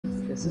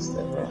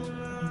sister, bro.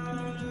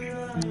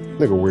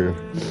 Nigga weird.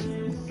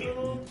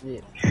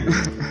 Yeah.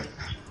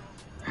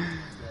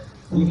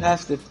 You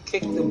have to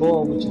kick the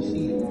ball with your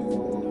feet.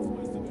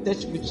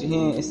 Touch it with your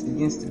hand, it's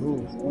against the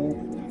rules, man.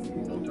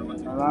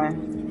 Alright?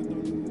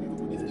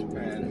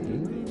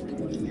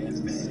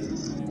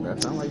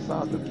 That sound like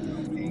soccer.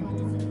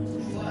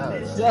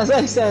 Sounds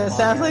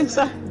like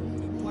soccer.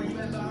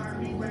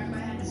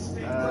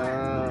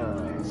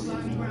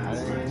 I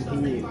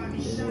didn't hear.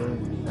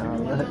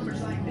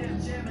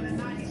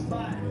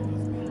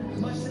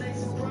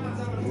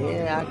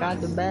 Yeah, I got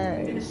the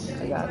bag.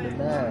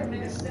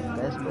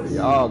 That's what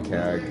Y'all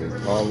characters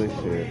tall as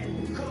shit.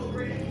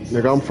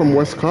 Nigga, I'm from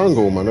West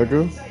Congo, my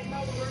nigga.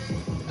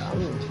 I'm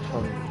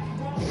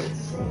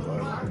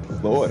from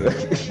Florida.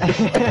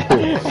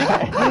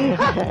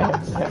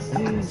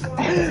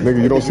 Nigga,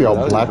 you don't see how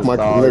black my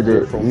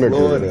nigga from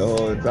Florida the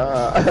whole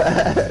time.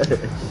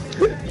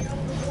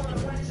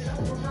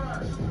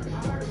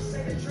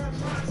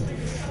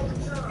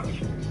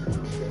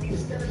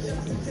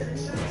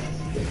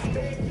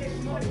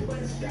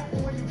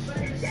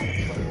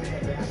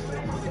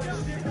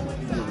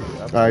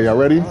 Alright, y'all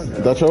ready?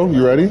 Dacho,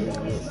 you ready?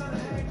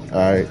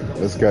 Alright,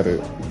 let's get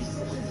it.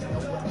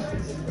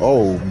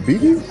 Oh,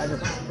 Biggie? I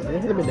just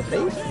hit him in the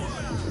face.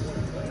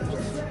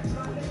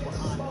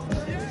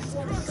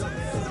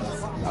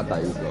 I thought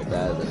he was going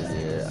faster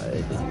than yeah. I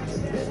didn't think he was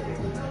going better.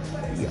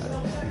 You got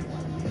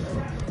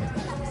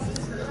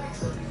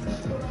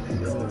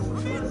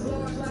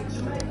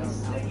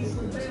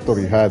it. Thought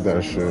he had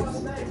that shit.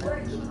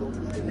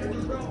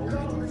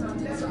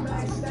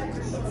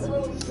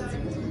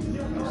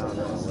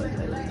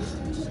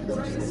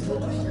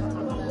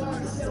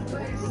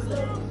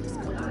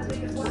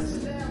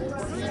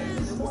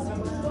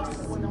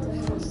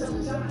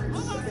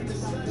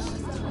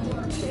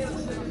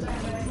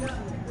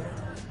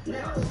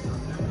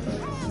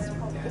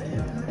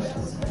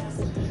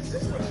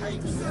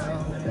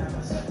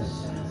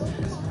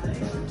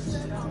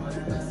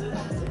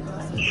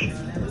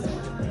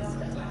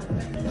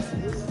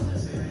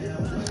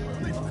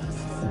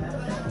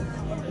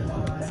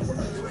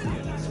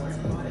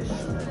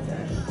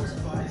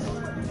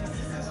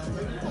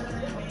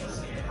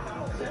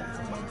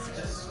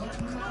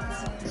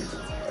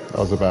 That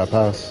was a bad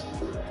pass.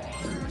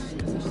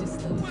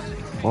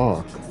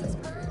 Fuck.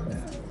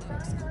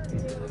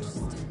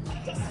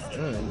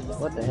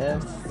 What the hell?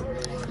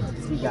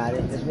 He got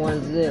it. It's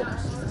 1-0.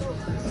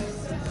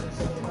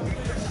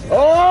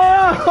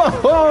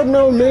 Oh,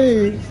 no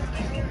me.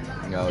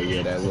 Oh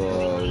yeah, that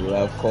little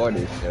left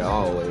corner shit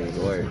always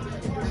works.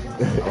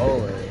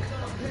 Always.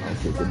 I'm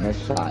kicking that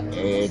shot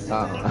every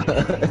time.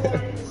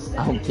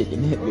 I'm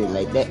kicking that bit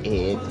like that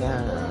every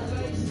time.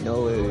 You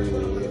know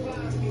it.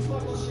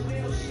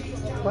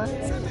 What?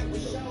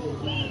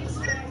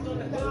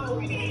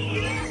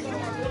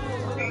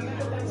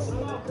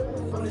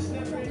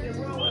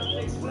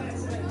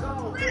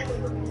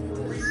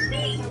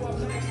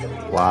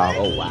 Wow.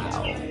 Oh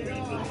wow.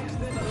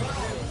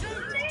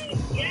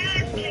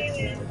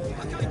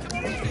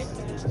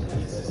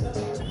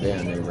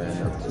 Damn, they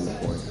ran up 2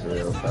 points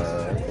real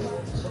fast.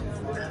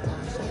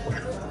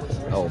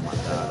 Oh my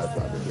god, I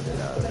tried to get it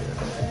out of there.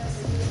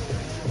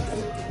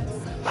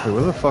 Hey,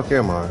 where the fuck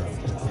am I?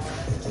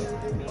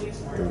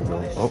 Here we go.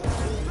 Oh.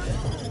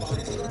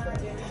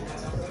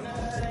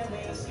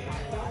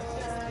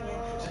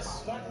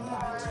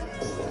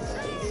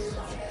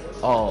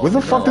 Oh, Where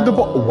the fuck did the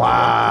ball?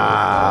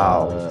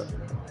 Wow.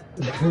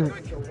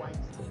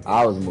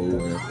 I was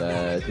moving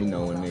fast. You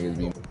know when niggas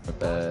be moving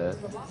fast,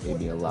 it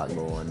be a lot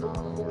going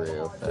on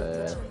real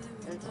fast.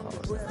 Oh,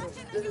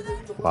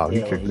 Wow,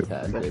 he kicked it.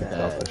 passed it Off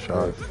back. the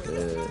shot.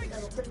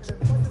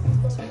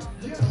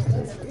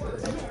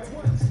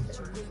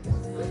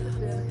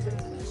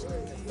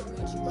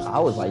 I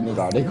was like, nigga,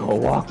 are they gonna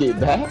walk it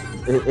back?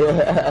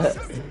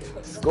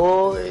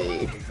 Score.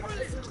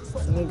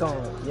 He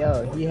going,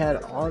 yo, he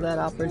had all that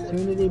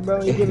opportunity, bro.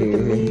 He give it to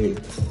me.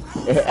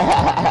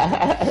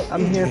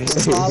 I'm here for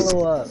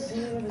follow up.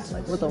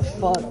 Like, what the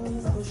fuck?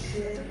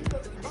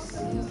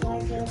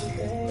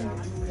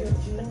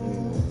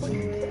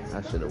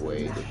 I should have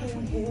waited.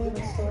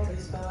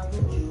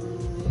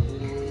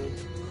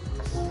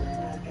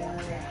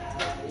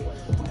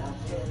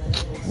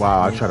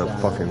 Wow, I try to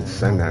fucking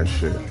send that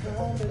shit.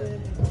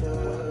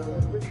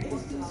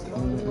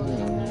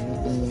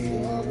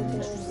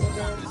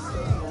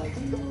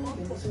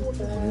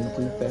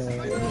 Too fast.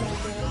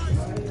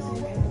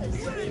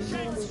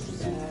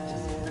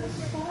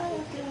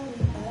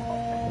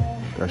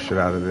 That shit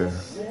out of there.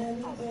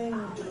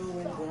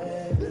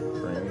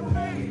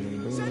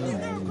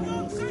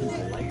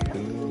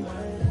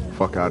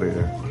 Fuck out of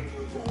here.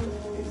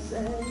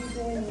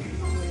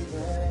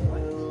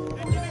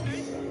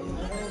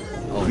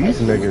 Oh, these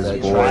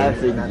niggas, boy.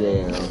 Traffic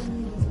jam.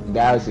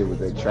 That shit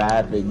was a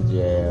traffic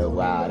jam.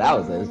 Wow, that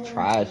was a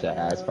trash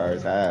ass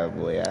first half,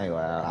 boy. I ain't gonna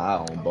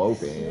lie on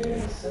both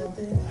ends.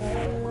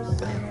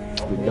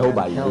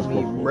 Nobody was me,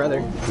 before.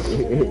 brother.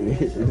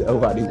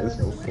 Nobody was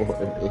before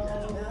me.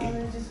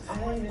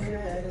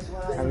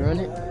 I run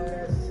it.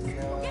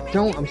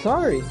 Don't. I'm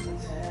sorry.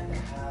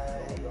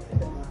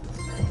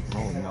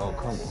 Oh no,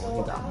 come on,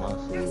 he got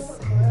muscle.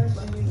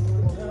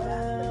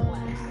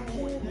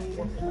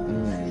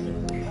 Mm.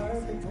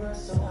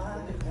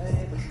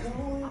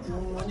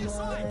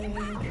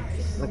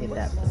 Look at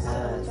that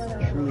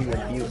pass. Truly a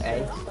beaut,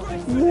 eh?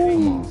 Come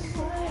on.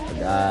 I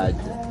got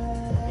you.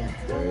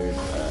 Good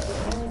pass.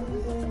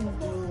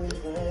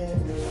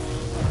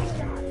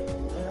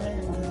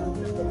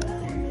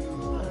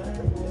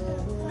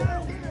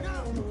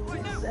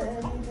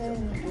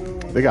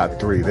 They got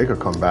 3. They could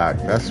come back.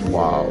 That's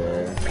wild.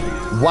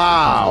 Yeah.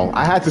 Wow.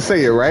 I had to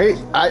say it, right?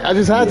 I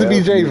just had to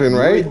be Javen, You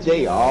right? and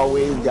Jay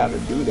always got to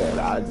do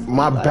that.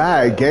 My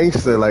bad,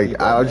 gangster.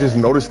 Like, I just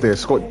noticed their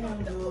score.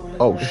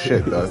 Oh,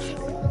 shit, Dutch.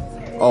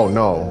 Oh,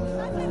 no.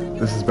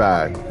 This is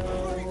bad. Oh,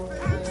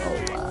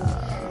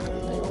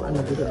 wow. I'm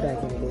gonna get it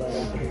back in blood.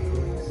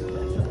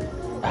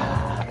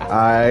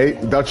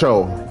 Alright,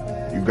 Dutcho.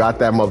 You got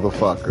that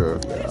motherfucker.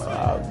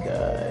 I'm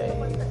done.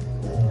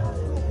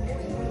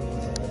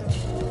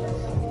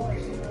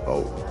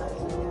 Oh.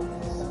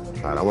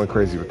 Alright, I went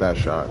crazy with that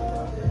shot.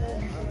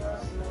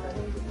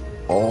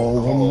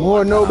 Oh, one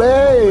more, no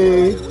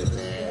bay. I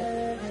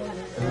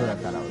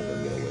thought I was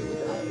going to get away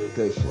with that.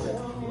 Good shit.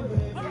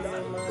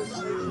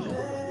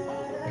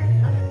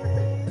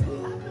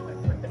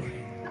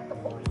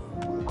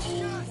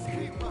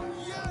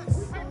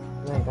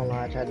 I ain't gonna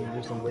lie, I tried to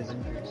do some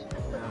wizards.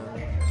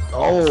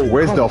 Oh,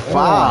 where's the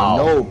foul?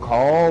 No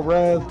call,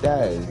 ref.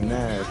 That is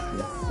nasty.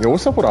 Yo,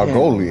 what's up with our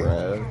goalie?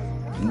 Ref.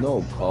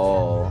 No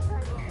call.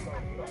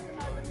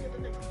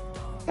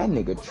 That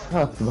nigga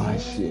trucked my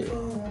shit.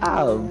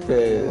 I'm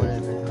pissed.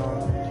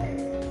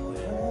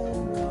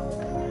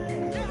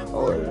 I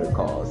wanted to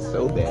call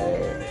so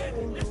bad.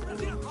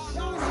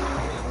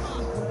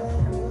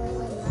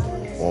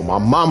 Oh, my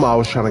mama, I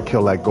was trying to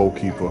kill that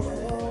goalkeeper.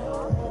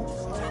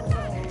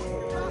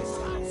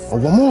 Oh,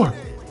 one more.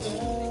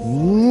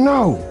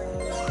 No.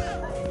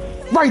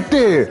 Right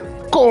there.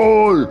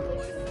 Goal.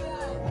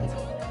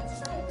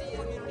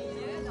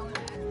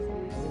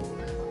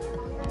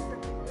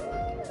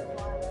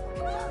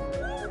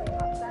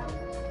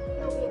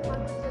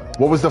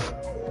 What was the...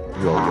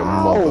 Yo, your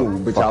mother.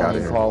 But Fuck y'all out of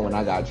ain't here. call when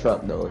I got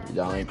trucked though.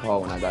 Y'all ain't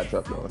call when I got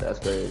trucked though. That's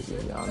crazy.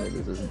 Y'all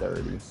niggas is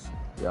dirty.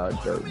 Y'all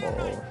dirt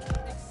ball.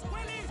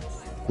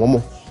 One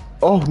more.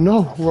 Oh,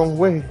 no. Wrong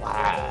way.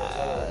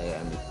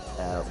 Yeah,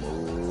 that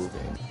move.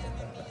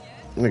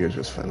 Niggas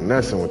just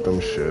finessing with them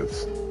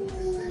shits.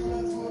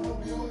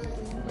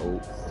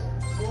 Nope.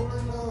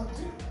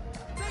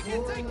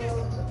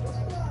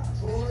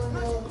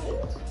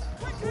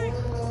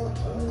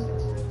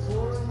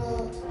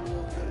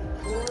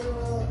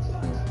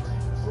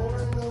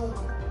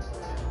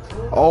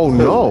 Oh,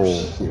 no. Yo.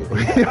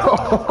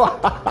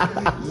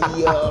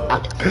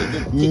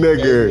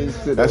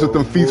 Nigga, that's what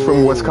them feats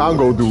from West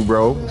Congo do,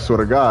 bro. Swear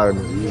to God.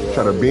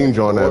 Try to beam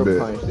on that bit.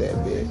 Punch that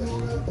bitch.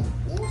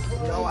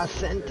 No, I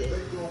sent it.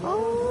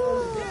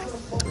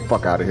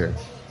 Fuck out of here.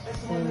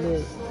 Send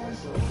it.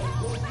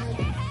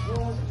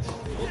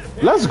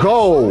 Let's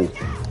go.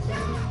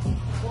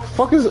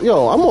 Fuck is...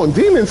 Yo, I'm on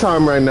demon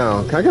time right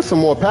now. Can I get some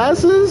more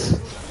passes?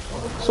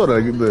 Sort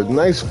of the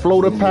nice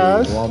floater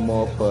pass. One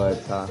more for a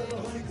time.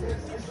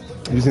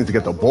 You just need to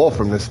get the ball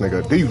from this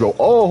nigga. There you go.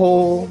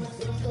 Oh.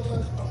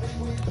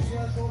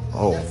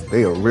 Oh,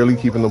 they are really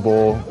keeping the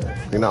ball.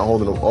 They're not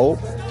holding them. Oh.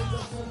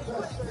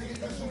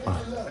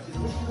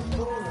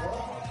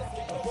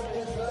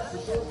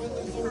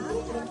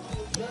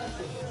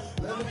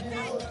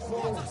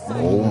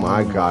 Oh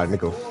my God,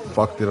 nigga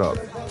fucked it up.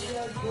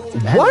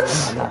 What?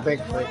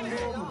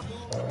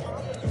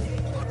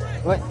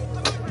 What?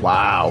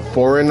 Wow,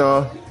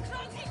 foreigner.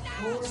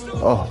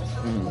 Oh.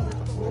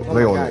 Oh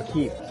Lay my on God, it.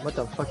 keep. What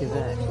the fuck is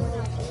that?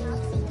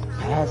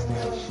 Pass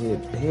that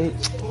shit,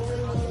 bitch.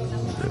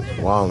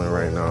 Wilding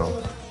right now.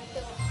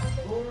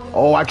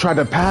 Oh, I tried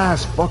to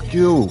pass. Fuck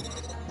you.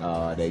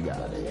 Oh, they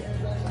got it.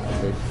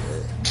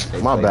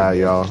 They My played bad, it.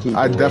 y'all. Keep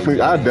I away,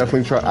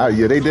 definitely try.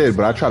 Yeah, they did,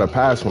 but I tried to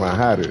pass when I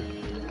had it.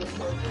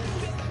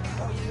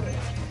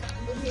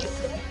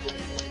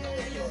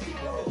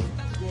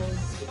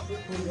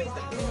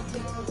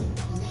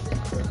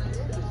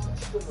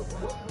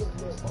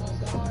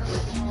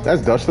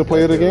 That's Dutch the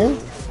player of the game?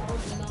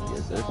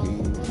 Yes, sir.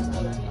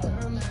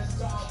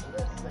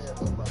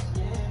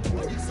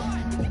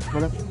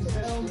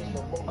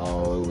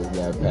 Oh, it was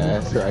that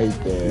pass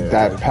right there.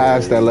 That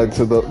pass that led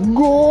to the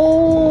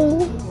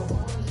goal.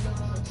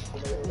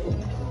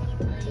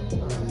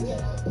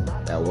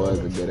 That was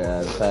a good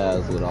ass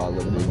pass with all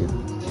the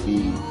niggas'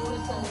 speed.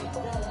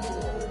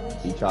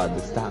 He tried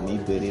to stop me,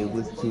 but it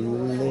was too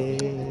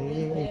late.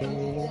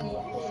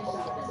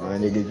 My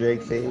nigga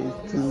Drake says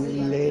it's too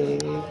late.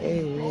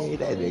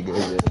 That nigga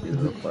just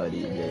is a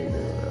funny nigga,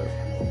 bro.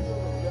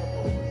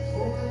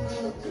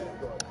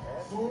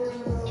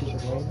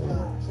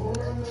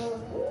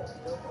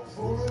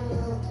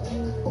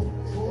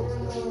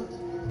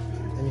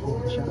 Anything for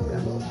the shot,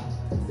 guys?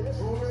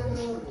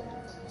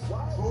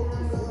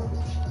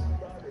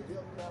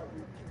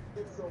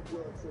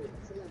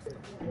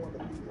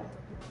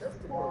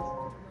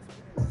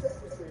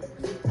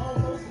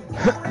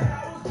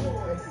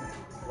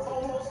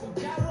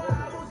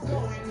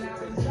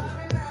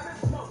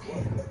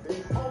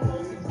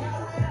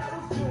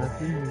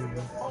 Nothing.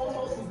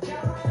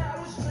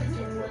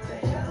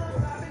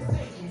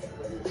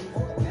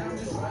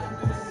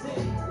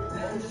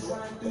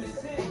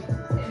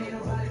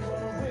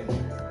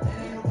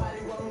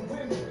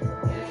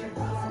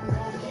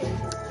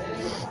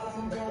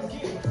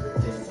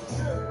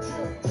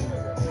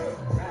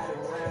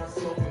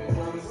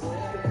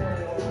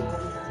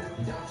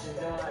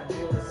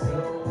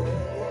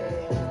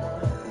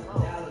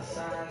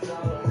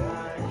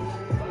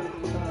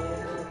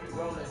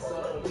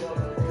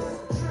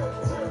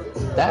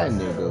 That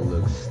nigga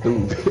looks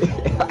stupid.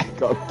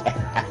 Like, okay.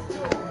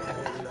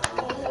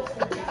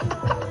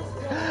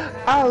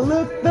 I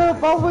looked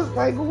up, I was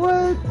like,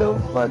 what the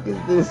fuck is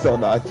this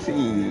on our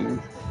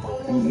team?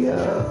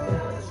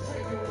 Yeah.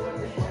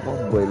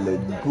 My boy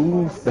look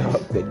goofed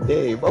up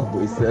today. My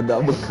boy said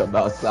I'm gonna come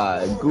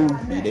outside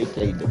goofy. They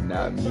can't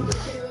deny me.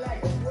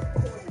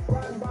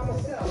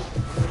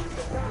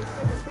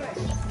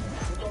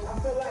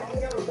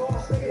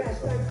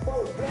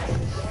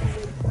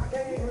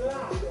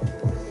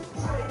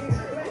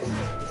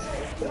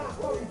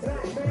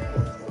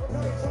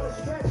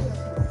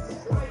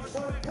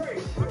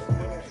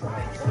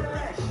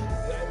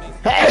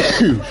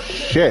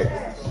 Shit.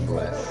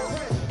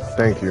 Bless.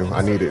 Thank you.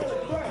 I need it.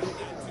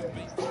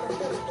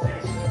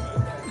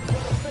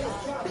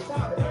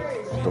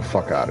 Get the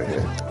fuck out of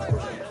here.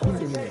 He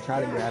didn't even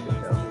try to grab it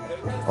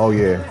though. Oh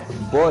yeah.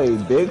 Boy,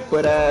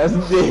 Bigfoot ass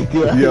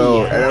nigga.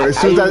 Yo, Yeah, as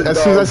soon as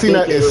I seen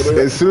that,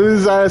 as soon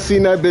as I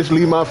seen that bitch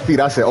leave my feet,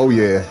 I said, "Oh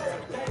yeah."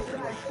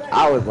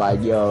 I was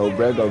like, yo,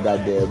 Brego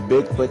got there.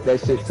 Bigfoot that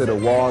shit to the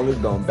wall. It's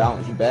gonna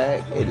bounce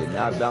back. It did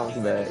not bounce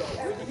back.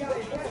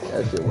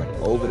 That shit went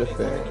over the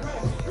fence.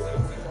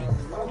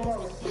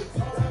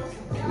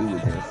 We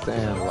was in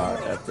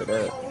Sandlot after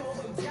that.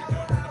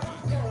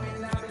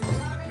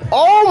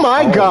 Oh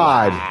my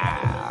god.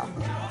 Wow.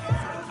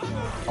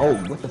 Oh,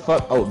 what the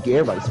fuck? Oh,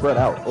 everybody spread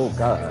out. Oh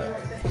god.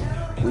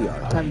 We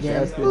are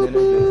congested in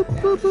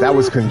this. That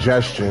was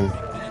congestion.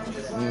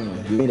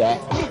 Give me that.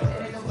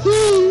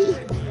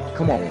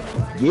 Come on,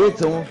 give it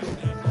to him.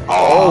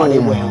 Oh they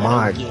went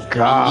my get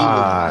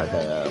god.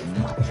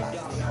 him.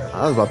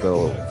 I was about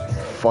to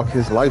fuck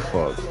his life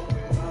up.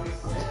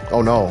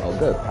 Oh no. Oh,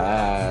 good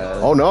pass.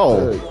 Oh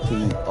no. Good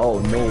keep. Oh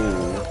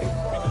no.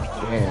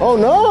 Damn. Oh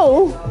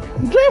no.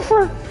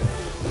 Jeffrey.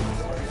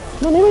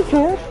 No name is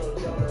Jeff.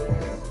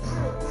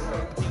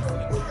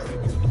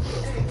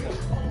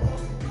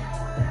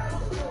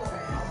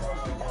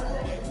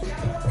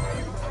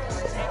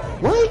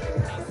 What?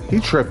 He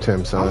tripped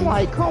him, I'm son.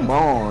 like, come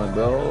on,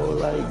 bro.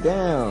 Like,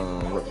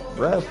 damn.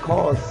 Ref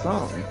called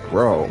something.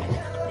 Bro.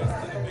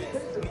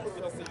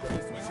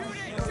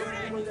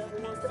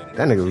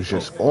 That nigga was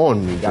just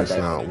on me Got just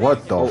that. now.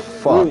 What the Oh,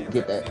 fuck? ooh,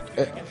 get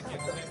that.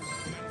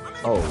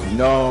 Oh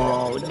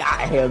no,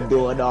 not him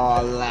doing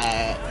all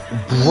that.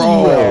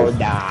 Bro. Yo,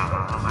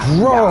 nah.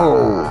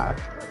 Bro.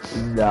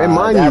 Nah, And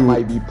mind that you-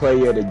 might be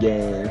play of the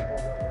game.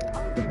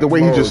 The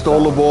way he just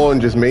stole the ball and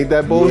just made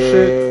that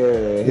bullshit.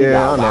 Yeah, he Yeah,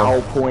 got I know.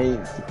 wild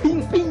points.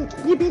 Ping, ping,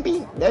 ping, ping,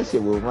 ping. That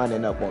shit was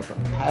running up on some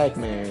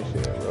Pac-Man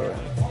shit, bro.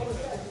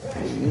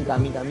 Mika.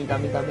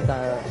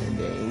 And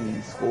then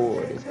he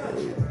scored. It's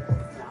crazy.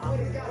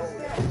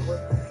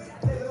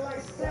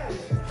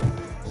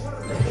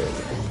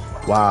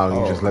 Wow,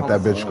 you just let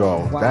that bitch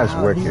go. That's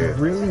Wow, wicked.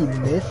 He really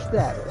missed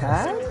that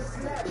pass?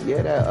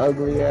 Yeah, that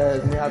ugly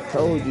ass man. I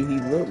told you he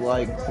looked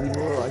like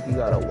you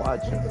gotta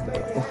watch him.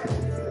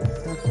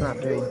 That's not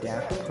very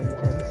daft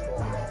content.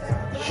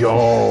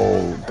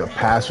 Yo, the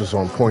pass was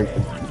on point.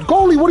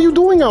 Goalie, what are you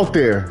doing out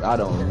there? I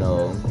don't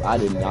know. I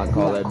did not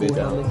call that bitch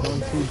out. helmets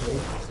on too,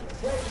 Jake.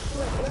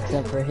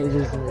 Except for his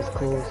isn't as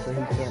cool, so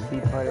he can't be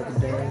part of the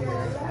game.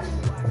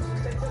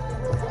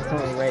 It's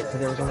only right, because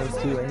there was only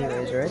 2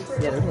 anyways, right?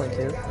 Yeah, there was only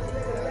 2.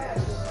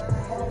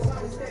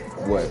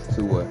 What?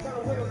 To what?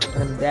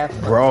 And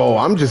daft Bro,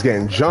 I'm just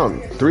getting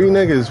jumped. 3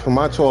 niggas for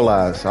my tall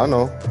ass. I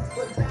know.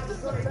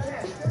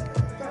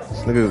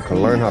 This nigga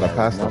can learn how to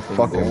pass the Nothing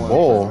fucking going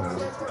ball. for him.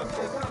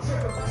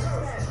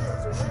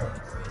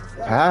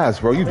 Pass,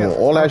 bro. You doing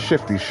all that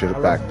shifty shit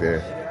back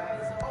there.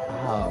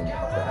 Oh my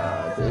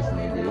god, this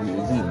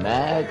nigga. Is he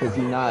mad because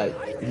he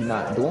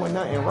not doing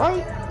nothing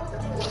right?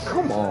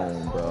 Come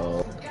on,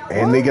 bro.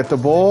 And they get the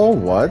ball?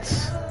 What?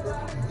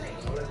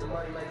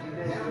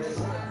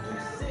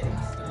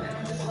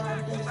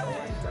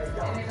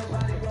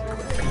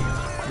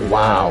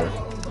 Wow.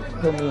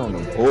 Put me on the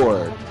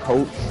board,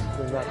 coach.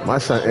 My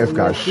son F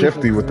got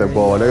shifty with the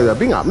ball. They're like,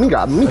 Minka.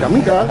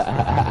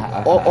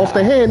 Off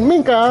the hand,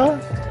 Minka.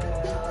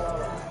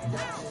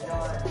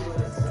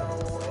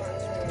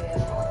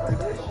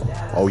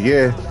 Oh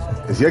yeah,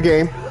 it's your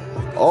game.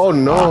 Oh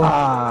no.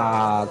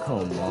 Ah,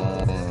 come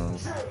on.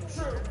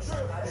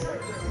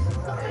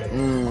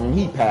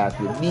 He passed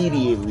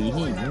immediately.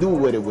 He knew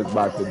what it was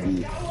about to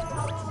be.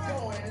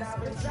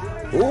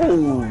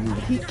 Ooh,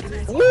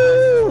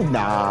 ooh,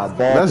 nah,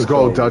 ball Let's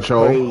go, control was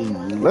Dutcho.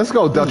 crazy. Let's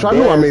go, Dutcho. I He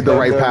knew I made danced the on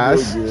right them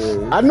pass.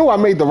 niggas. I knew I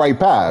made the right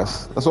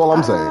pass. That's all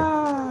I'm saying.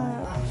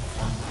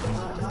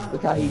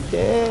 Look how he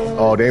danced.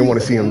 Oh, they didn't want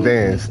to see him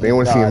dance. They didn't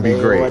want to see Nah, him be they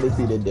didn't great. want to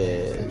see the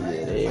dance.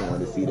 Yeah, they didn't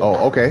want to see the.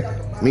 Oh, okay.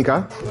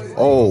 Mika.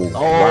 Oh,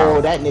 Oh, wow.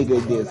 that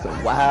nigga did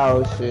some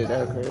wild shit.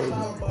 That's crazy.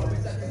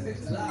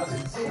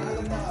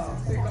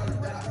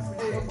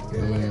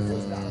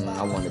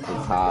 I wanted to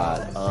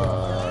Todd.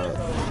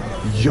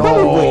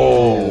 No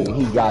way. Yo.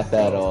 He got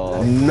that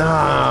off.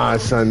 Nah,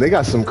 son. They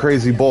got some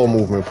crazy ball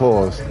movement.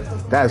 Pause.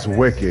 That's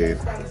wicked.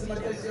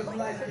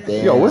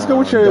 Damn, Yo, what's good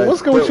with your? Dutch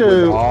What's good with foot was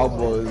your?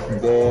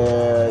 almost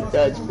there.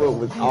 Dutch foot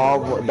was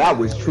almost. That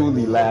was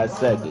truly last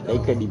second. They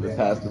couldn't even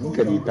pass the. We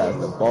couldn't even pass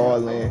the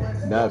ball in.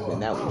 Nothing.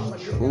 That was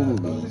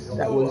truly.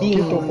 That was get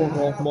the fuck Ding.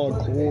 off my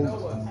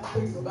court.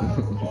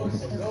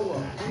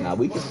 Nah,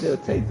 we can still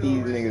take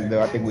these niggas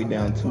though. I think we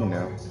down 2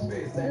 now.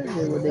 That's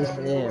just what they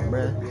saying,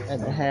 bruh. At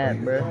the hat,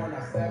 bruh.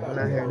 I'm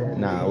not hearing that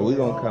Nah, shit. we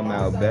gonna come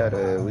out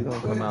better. We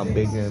gonna come out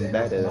bigger and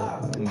better.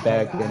 I'm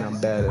back and I'm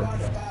better.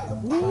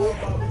 Woo.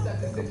 Come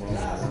on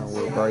now.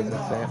 What Bryson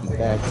said, I'm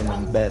back and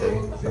I'm better.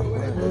 Something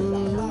like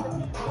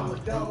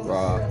that.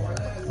 Raw.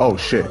 Oh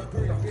shit.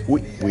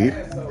 Weed.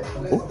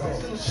 Oh,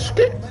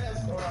 skit.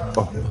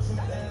 Oh.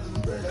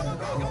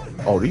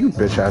 Oh, you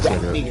bitch ass That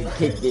nigga. nigga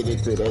kicked it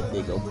into that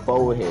nigga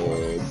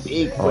forehead.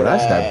 Big Oh,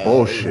 that's that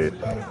bullshit.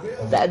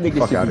 That nigga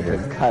Fuck should outta be here.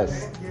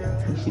 concussed.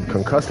 He should be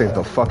Concussed ain't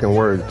the fucking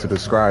word to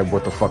describe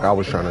what the fuck I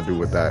was trying to do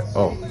with that.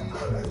 Oh.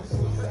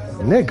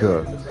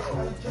 Nigga.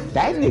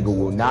 That nigga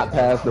will not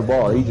pass the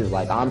ball. He's just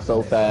like, I'm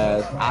so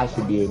fast, I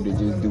should be able to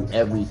just do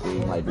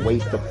everything. Like,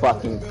 waste the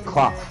fucking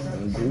clock.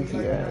 And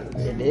goofy ass.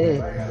 It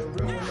is.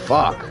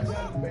 Fuck.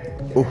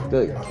 Ooh.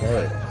 Good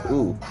catch.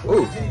 Ooh,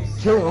 ooh,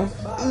 kill him.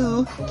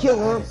 Ooh,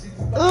 kill him.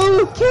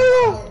 Ooh,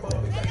 kill him.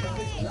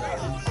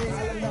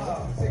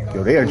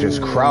 Yo, they are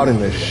just crowding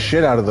the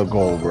shit out of the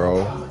goal,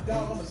 bro.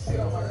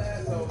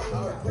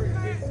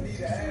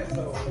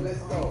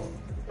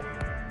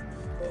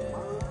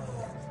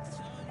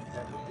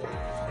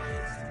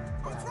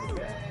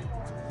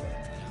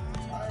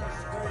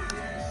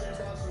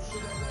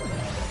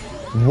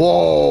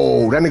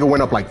 Whoa, that nigga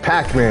went up like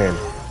Pac-Man.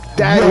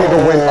 That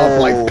nigga went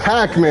up like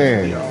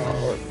Pac-Man.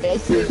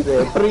 That shit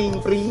said, bring,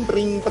 bring,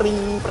 bring,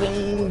 bring,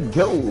 bring,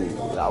 go.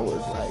 I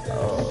was like,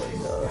 oh,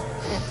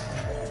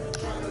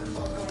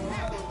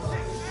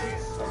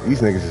 no.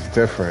 These niggas is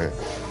different.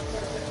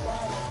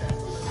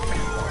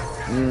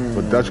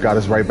 But Dutch got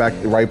us right back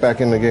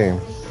in the game.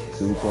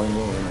 2-point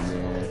game,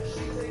 man.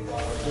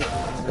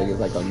 I think it's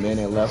like a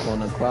minute left on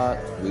the clock.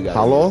 We got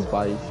How long?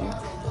 spicy.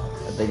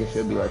 I think it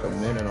should be like a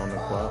minute on the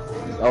clock.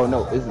 Oh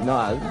no, it's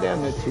not. It's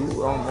damn near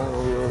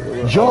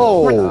 2.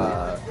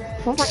 Yo!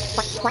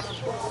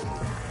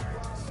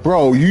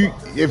 Bro,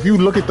 if you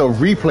look at the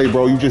replay,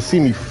 bro, you just see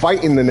me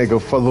fighting the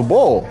nigga for the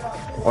ball.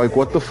 Like,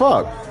 what the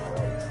fuck?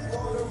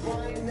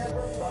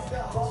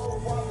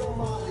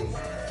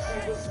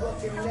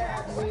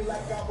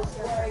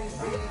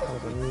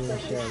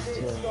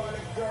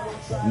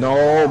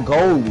 No,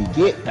 goalie,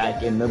 get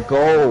back in the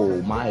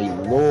goal. My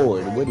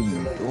lord, what are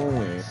you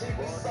doing?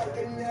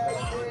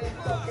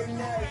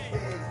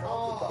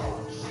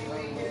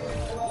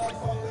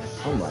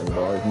 Oh my god,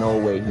 there's no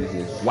way he's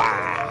just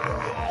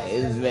wow.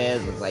 His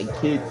man was like,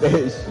 kick that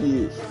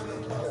shit.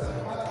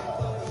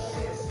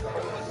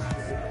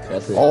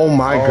 That's it. Oh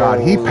my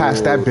god, he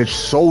passed that bitch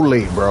so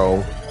late, bro.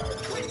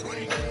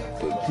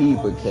 The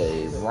keeper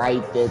came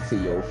right there to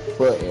your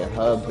foot and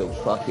hugged the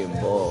fucking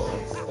ball.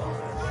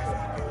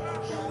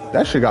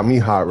 That shit got me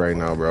hot right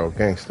now, bro.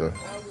 Gangster.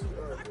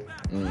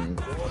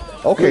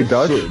 Okay, Good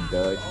Dutch. shit,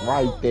 Dutch.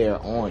 Right there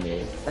on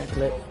it.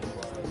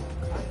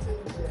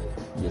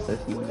 Yes,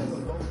 that's you.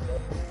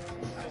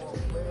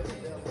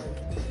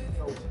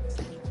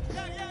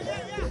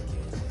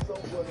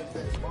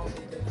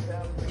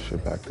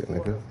 Shit back there,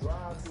 nigga.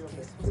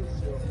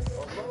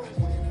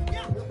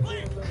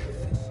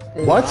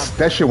 What?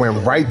 That shit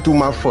went right through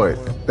my foot.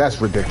 That's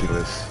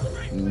ridiculous.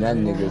 That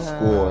nigga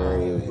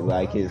scored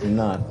like it's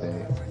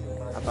nothing.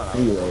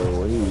 He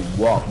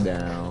walked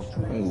down.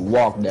 He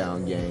walked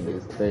down gang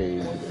is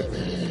crazy.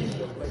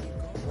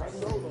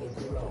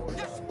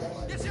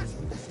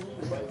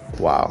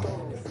 Wow.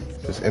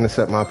 Just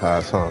intercept my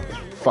pass, huh?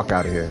 Fuck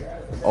out of here.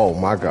 Oh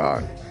my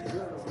god.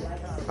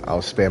 I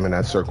was spamming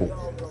that circle.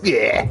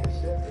 Yeah.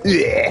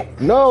 Yeah.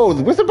 No,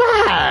 where's the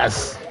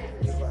pass?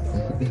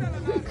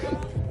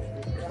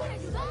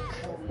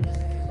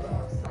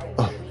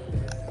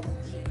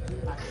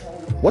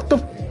 What the?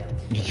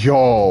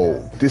 Yo,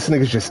 this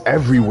nigga's just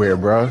everywhere,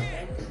 bruh.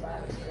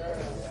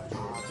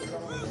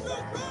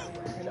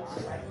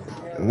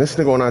 And this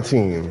nigga on our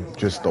team,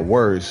 just the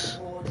worst.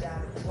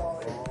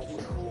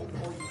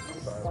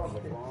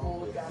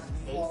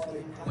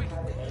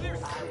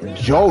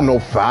 Yo, no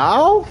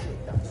foul?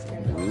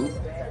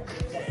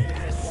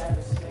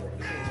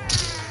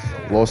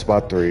 Lost by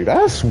 3.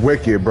 That's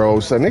wicked, bro.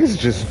 So niggas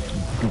just...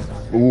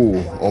 Ooh,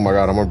 oh my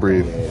god, I'm gonna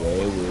breathe. Yeah,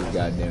 they was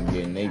goddamn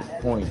getting 8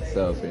 points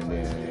up and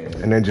then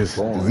And then just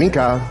Boring.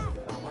 Minka.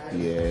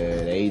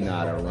 Yeah, they know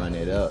how to run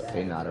it up.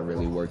 They know how to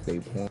really work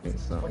their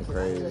points. Something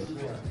crazy.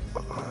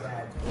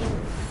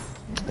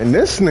 And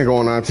this nigga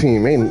on our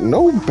team ain't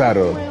no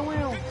better.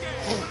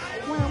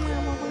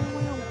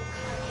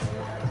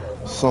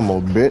 Some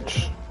old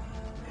bitch.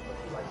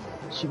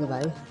 Sugar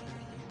Life.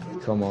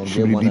 Come on, Should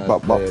get be one deep of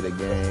up, us up. play the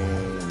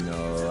game.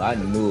 No, I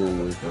knew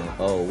it was him.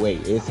 Oh,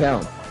 wait, it's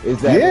him.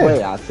 It's that Yeah.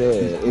 play I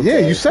said. It's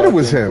Yeah, that you said it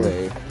was him.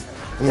 fucking play.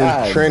 And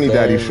God those tranny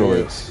daddy damn it.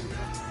 shorts.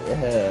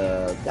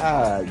 Yeah,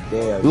 god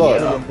damn.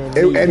 Look,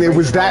 yeah. and it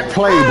was that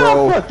play, I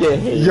bro.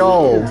 fucking hate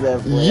Yo, it. It's that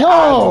play.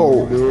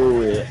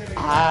 yo.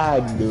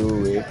 I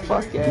knew it.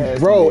 Fuck ass.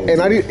 Bro,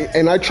 nigga.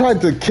 and I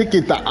tried to kick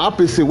it the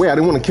opposite way. I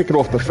didn't want to kick it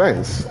off the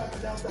fence.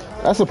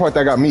 That's the part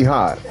that got me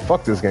hot.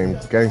 Fuck this game,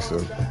 gangster.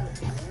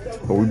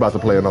 But we about to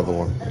play another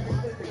one.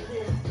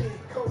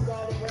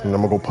 And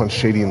I'm gonna go punch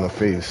Shady in the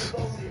face.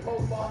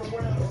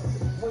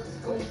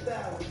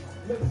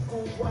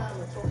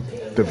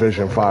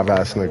 Division 5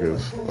 ass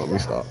niggas. Let me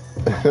stop.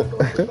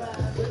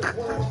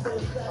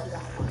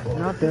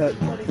 Not that.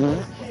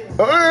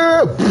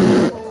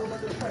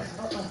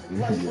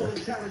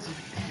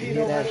 You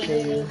hear that,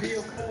 Shady?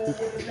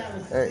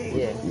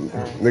 Yeah.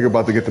 Nigga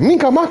about to get the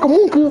Minka Maka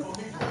Munka.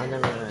 I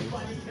never mind.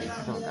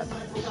 Oh, God.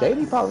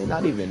 Shady probably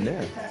not even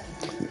there.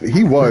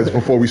 He was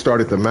before we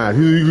started the match.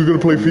 You gonna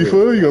play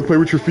FIFA? You gonna play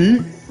with your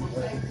feet?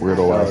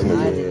 Weirdo ass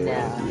nigga.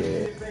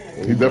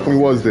 Yeah. He definitely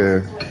was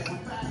there.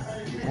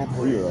 That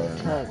boy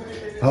is tough.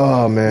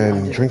 Oh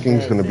man,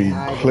 drinking's gonna be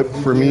clipped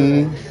for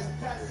me.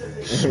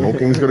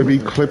 Smoking's gonna be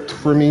clipped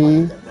for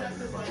me.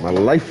 My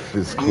life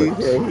is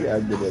clipped. He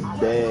under the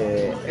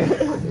bed.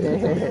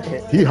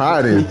 He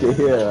hiding. He can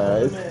hear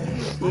us.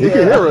 He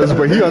can hear us,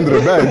 but he under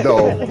the bed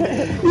though.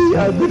 He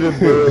under the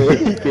bed.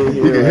 He can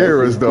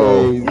hear us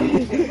though.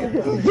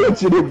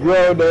 Get you the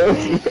grown ups.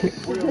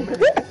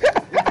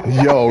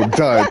 Yo,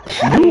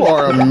 Dutch, you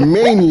are a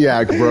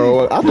maniac,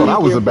 bro. I thought I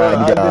was a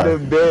bad guy. Under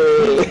the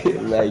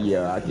bed. Like,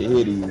 yo, I can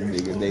hear these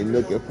niggas. They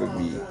looking for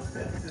me.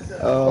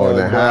 Oh, and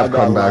then half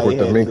come back with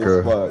the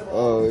Minka.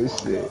 Oh,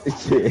 shit.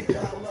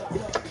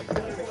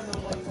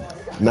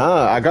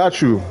 Nah, I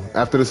got you.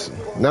 After this,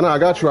 nah, I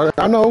got you.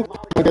 I know.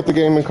 Get the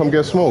game and come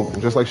get smoked,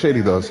 just like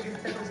Shady does.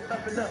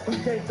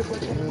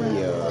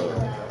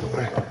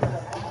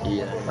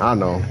 Yeah. I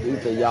know. He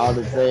said y'all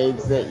the same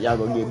set, y'all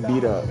gonna get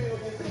beat up.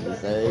 The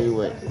same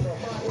way.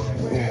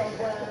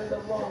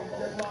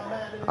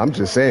 I'm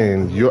just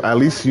saying, at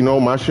least you know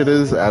my shit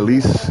is at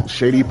least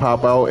Shady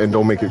pop out and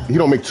don't make it. He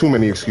don't make too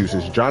many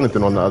excuses.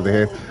 Jonathan, on the other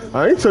hand,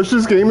 I ain't touched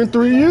this game in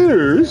 3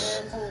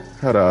 years.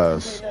 Had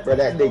us. But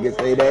that nigga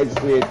say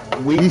that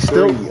shit week He's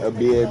 3 still- of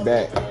being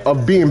back.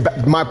 Of being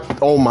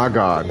oh my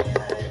God.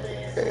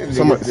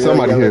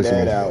 Somebody hears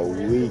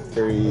me. Week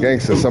 3.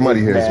 Gangster,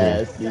 somebody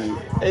hears me.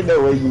 Ain't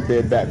no way you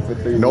been back for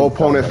 3 No weeks.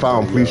 opponent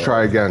found. Please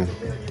try again.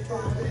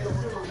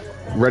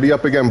 Ready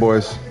up again,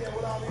 boys.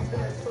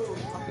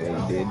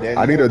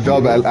 I need a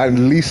dub. I at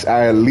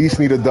least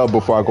need a dub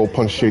before I go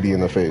punch Shady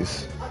in the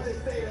face.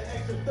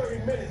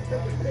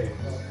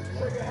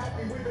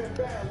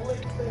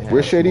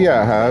 Where's Shady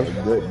at,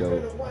 Have? Good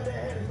though.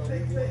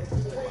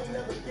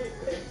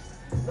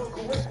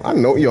 I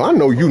know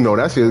you know.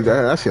 That's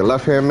your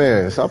left hand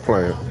man. Stop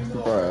playing.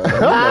 Bruh, you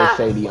know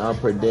Shady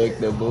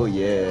unpredictable.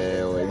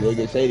 Yeah, when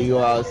nigga Shady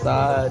go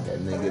outside, that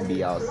nigga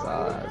be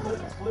outside.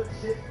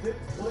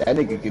 That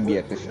nigga could be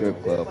at the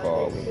strip club for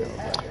all we know.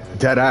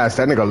 Dead ass.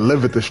 That nigga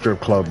live at the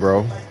strip club,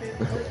 bro.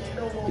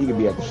 He could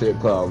be at the strip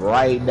club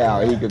right now.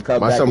 He could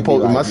come My back son and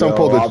pulled- be like, my son yo,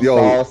 pulled the- I'm yo,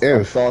 sauced, I'm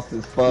Inf. sauced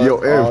as fuck. Yo,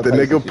 all if the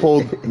types nigga of shit.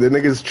 pulled the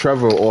nigga's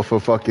Trevor off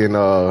of fucking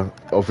off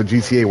of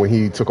GTA when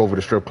he took over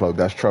the strip club.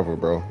 That's Trevor,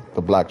 bro.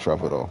 The black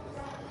Trevor though.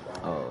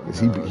 Oh,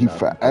 Cause no, he not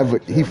forever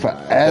the he black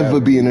forever Trevor.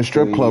 be in the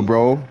strip club, Sweet.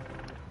 bro. And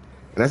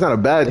that's not a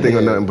bad thing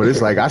or nothing, but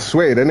it's like I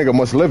swear that nigga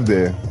must live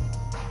there.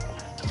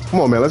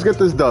 Come on, man, let's get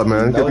this dub,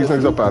 man. Get these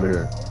niggas up out of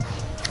here.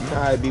 You know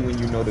how it be when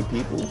you know the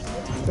people.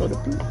 You know the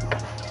people.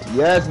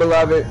 Yes,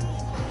 beloved.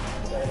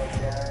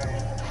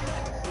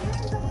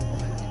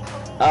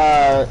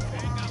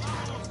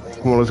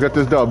 Come on, let's get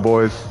this dub,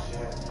 boys.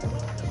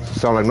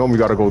 Sound like we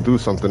gotta go do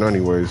something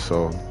anyways,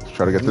 so let's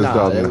try to get this Nah,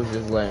 dub. they Man. was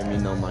just letting me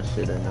know my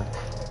shit in there.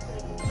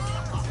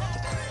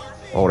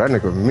 Oh, that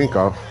nigga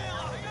Minka.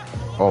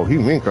 Oh, he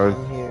Minka.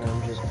 I'm here,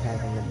 I'm just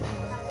packing the bomb.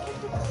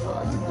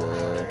 Oh, you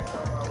good.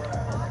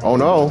 Oh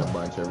no. A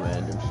bunch of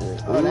random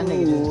shit. Oh, that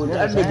nigga just- Ooh, what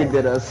that was nigga that?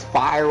 did a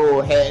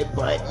spiral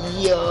headbutt.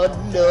 Yo,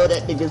 no,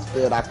 that nigga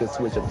said I could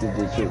switch up the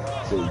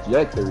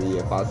trajectory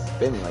if I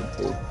spin like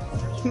this.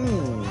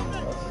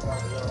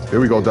 Here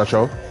we go,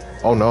 Dutcho.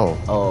 Oh no.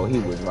 Oh, he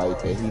was right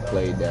there. He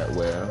played that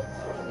well.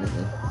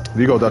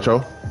 Here you go,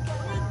 Dutcho.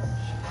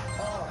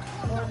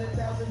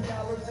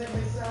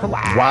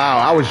 Wow,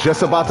 I was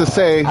just about to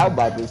say. I was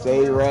about to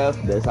say, ref,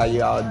 that's how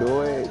y'all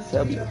do it.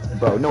 Tell me,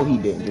 bro. No, he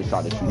didn't. Just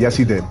try to shoot. Yes,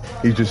 he did.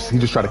 He just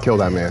tried to kill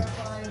that man.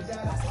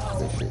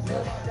 This shit,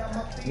 bro.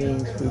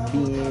 Thanks for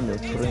being a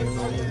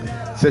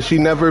friend. Said she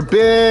never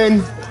been.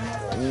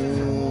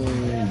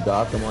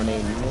 Got them on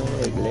their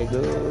leg. Let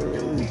go.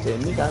 He said,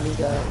 Mika.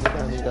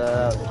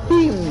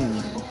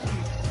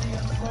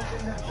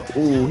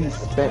 Ooh, he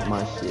spent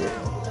my shit.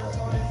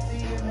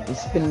 He's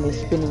spinning.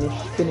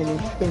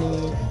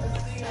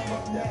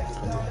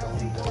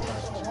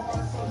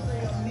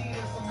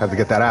 Have to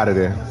get that out of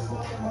there.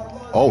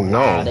 Oh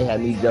Nah, they no. had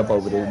me jump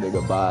over this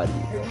nigga body.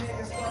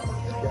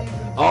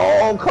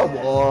 Oh, come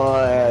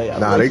on.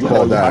 Nah, they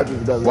called that.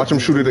 Watch him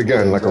shoot it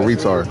again like a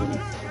retard.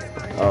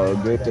 Oh,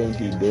 good thing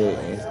he did,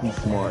 and he's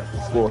smart.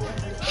 Score.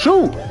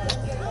 Shoot!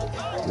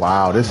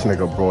 Wow, this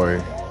nigga, boy.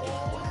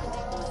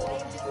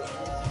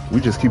 We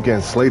just keep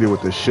getting slated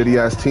with the shitty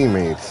ass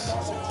teammates.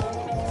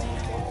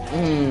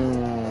 At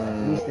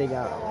least they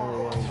got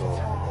only one goal.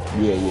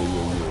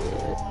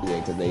 Yeah,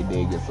 because they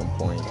did get some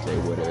points. They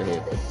would have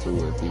hit for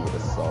 2 if he would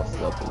have sauced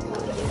up a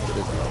little bit, but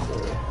it's not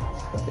good.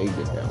 They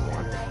get that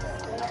one.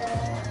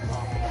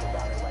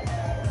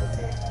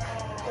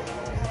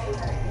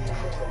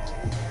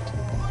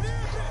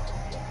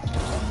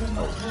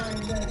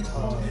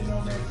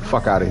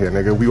 Fuck out of here,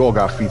 nigga. We all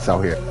got feet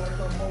out here.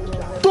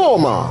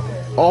 Toma!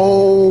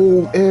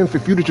 Oh, Inf,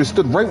 if you'd have just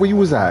stood right where you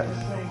was at.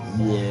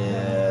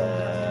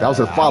 Yeah. That was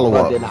a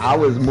follow-up. Then I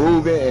was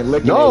moving and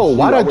looking at No, you.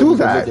 why'd I do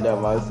that? Looking at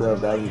myself.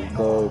 That was a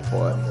cold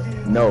part.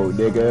 No,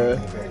 nigga.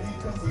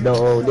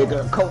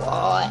 Come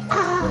on.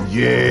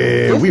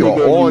 Yeah, we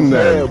are on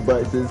there.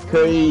 But it's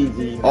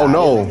crazy. Oh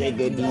no.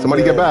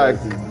 Somebody get back.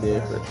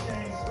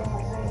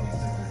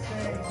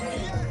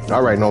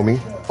 All right, Nomi.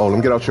 Oh, let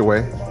me get out your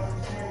way.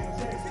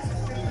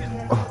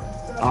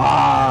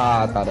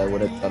 I thought I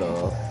would have cut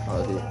off.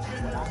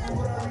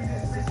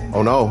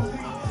 Oh no.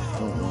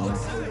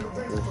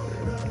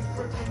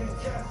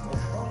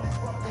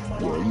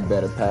 Yeah, you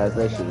better pass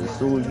that shit as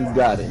soon as you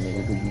got it,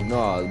 nigga, because you know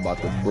I was about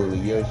to bully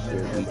your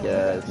shit, weak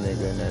ass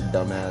nigga, and that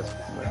dumb ass.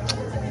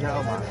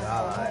 Oh my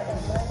god.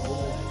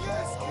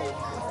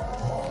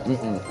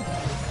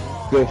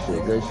 Good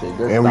shit, good stop.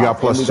 And we got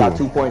plus and we 2. got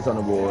 2 points on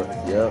the board.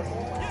 Yep.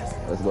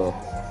 Let's go.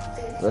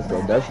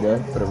 Dutch there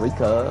for the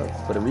recub.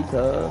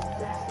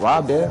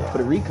 Rob there for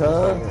the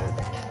recub.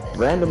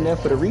 Random there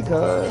for the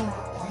recub.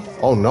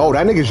 Oh no,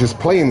 that nigga's just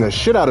playing the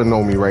shit out of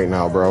Nomi right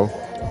now, bro.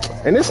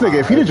 And this nigga,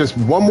 if he'd have just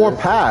one more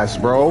pass,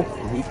 bro.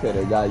 He could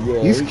have got,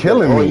 He's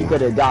killing me. He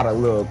could have got a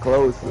little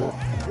closer.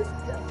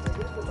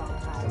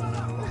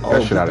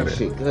 That shit out of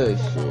there. Good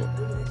shit.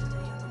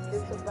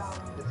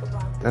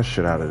 That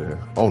shit out of there.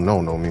 Oh no,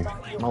 Nomi.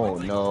 Oh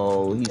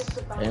no, he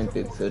spent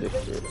it to the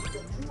shit.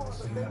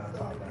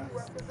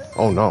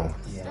 Oh no.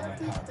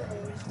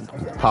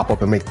 Pop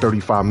up and make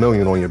 35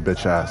 million on your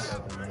bitch ass.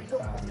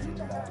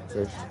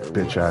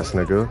 Bitch ass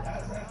nigga.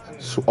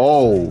 So,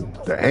 oh,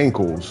 the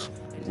ankles.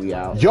 We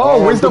out.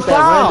 Yo, where's the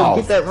foul?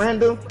 Get that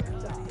random.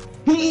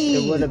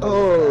 It would have been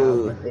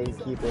foul, but they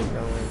keep it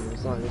going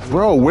as long as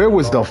Bro, where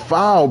was the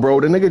foul, bro?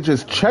 The nigga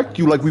just checked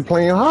you like we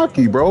playing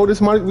hockey, bro. They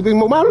might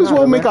as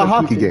well make a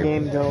hockey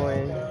game.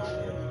 Going.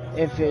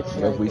 If it's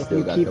like, if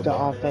you keep the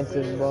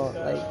offensive ball,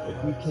 like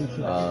if you can keep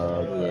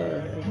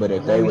yeah. But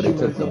if they would have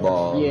took the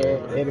ball, yeah,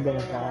 it'd have been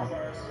a foul.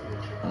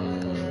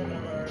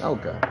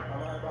 Okay.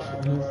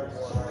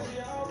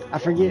 I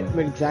forget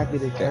what exactly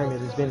the term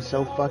is. It's been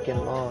so fucking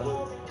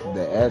long.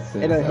 The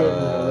essence It'll hit me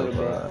a little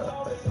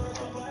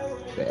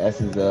bit. The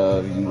essence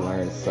of you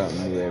learn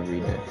something new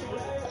every day.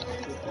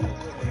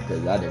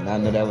 Because I did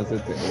not know that was a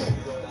thing.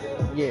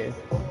 Yeah.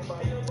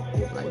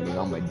 Like, nigga,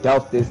 I'm gonna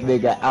delf this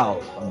nigga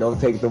out. Don't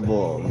take the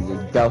ball. We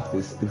just delf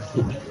this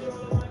stupid.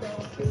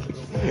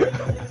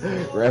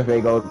 Ref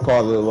ain't gonna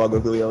call it long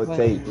as we don't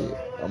take it.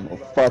 I'm gonna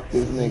fuck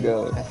this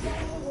nigga up.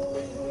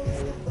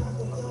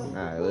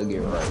 Alright, let's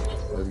get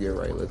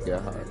right. Let's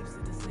get hot.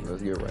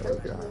 Let's get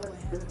hot.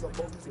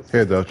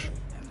 Here, Dutch.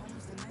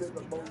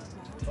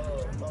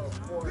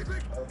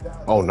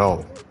 Oh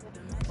no.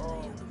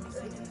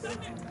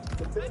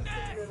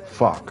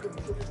 Fuck.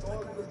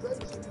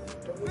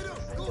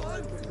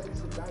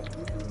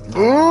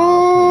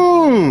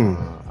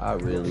 I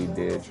really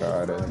did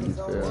try to, you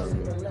feel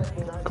me?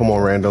 Come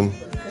on, random.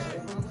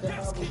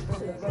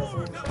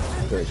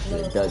 Good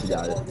shit, Dutch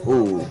got it.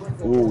 Ooh,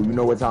 you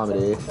know what time it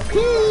is.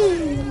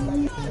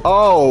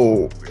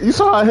 Oh, you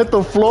saw I hit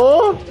the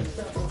floor?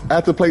 I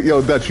had to play,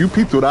 yo, Dutch, you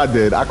peeped what I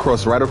did. I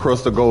crossed right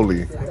across the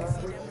goalie.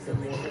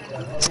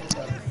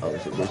 Oh,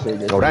 shit,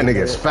 that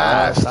nigga is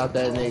fast. Stop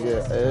that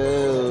nigga.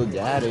 Oh,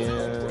 got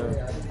him.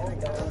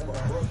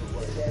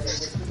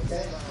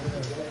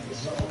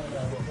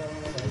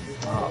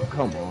 Oh,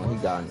 come on, he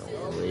got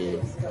no leg.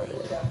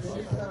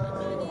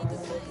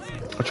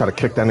 I try to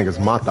kick that nigga's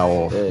mata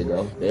off. There you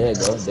go.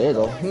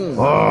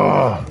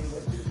 Oh.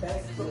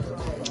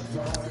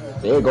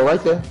 There you go,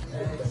 right there.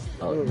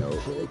 Oh, no.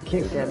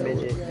 Kick that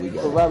midget.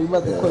 So, Rob, you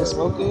about to quit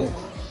smoking?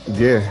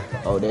 Yeah.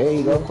 Oh, there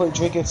you go. Quit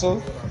drinking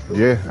too?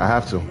 Yeah, I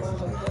have to.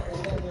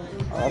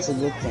 Oh, that's a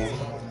good thing.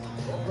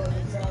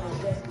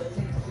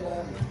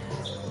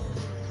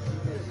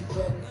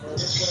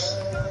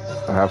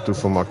 I have to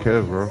for my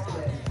kids, bro.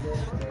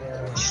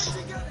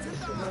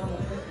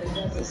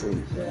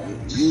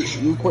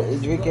 You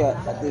quit drinking.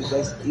 I think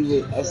that's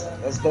even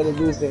that's better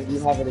news than you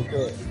having a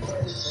kid.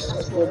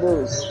 That's good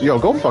news. Yo,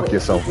 go fuck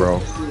yourself, bro.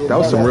 That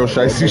was some real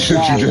shicey But shit you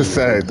now, just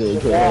said.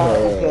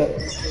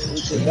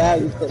 now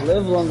you could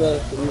live longer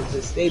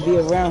to stay be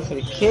around for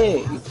the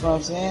kid. You know what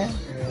I'm saying?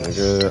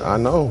 Nigga, I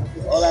know.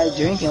 All that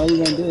drinking, all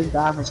you gonna do is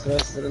die from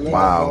stress to the liver.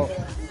 Wow.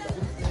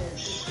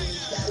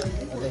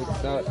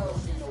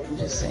 I'm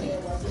just saying.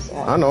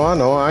 I know.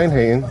 I ain't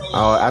hating.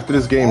 After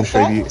this game,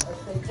 Shady.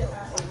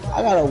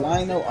 I got a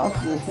wino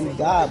uncle who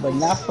died, but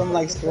not from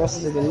like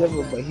cirrhosis of the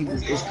liver, but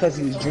it's because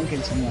he was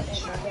drinking too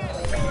much.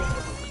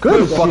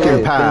 Good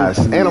fucking pass.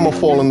 And I'm gonna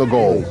fall in the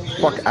goal.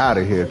 Fuck out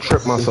of here.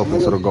 Trip myself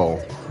into the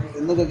goal. The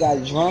nigga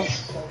got drunk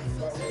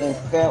and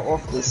fell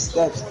off the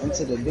steps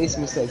into the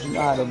basement steps. You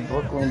know how the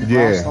Brooklyn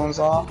brownstones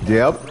are?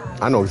 Yep.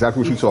 I know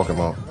exactly what you're talking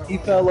about. He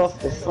fell off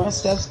the front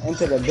steps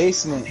into the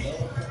basement,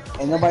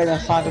 and nobody done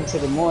found him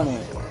till the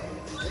morning.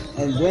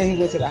 And then he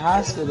went to the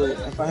hospital,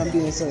 and for him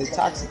being so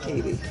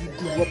intoxicated, he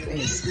threw up in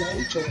his sleep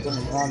and choked on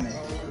his ramen.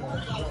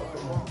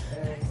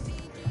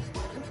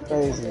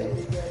 Crazy.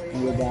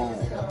 And you're down.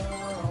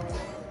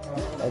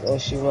 That's all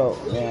she wrote,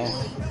 man.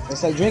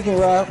 It's like drinking,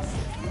 Rob.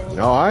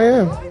 No, I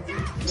am.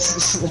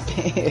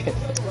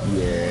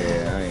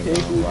 Yeah, I ain't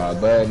gonna lie,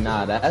 but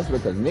nah, that's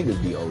because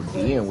niggas be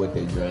ODing with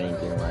their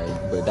drinking,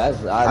 like. But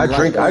that's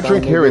I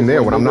drink here and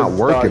there when I'm not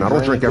working. I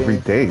don't drink every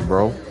day,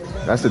 bro.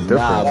 That's the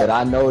difference. Nah, but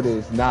I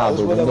noticed, but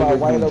when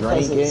niggas be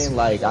drinking,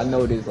 like, I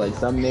noticed, like,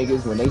 some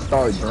niggas, when they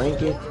start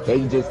drinking,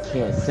 they just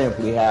can't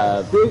simply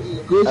have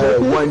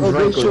one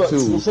drink or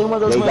two.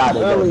 They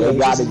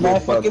gotta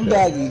get fucked up.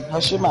 Baggy.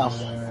 Hush your mouth.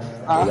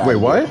 Wait,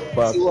 what?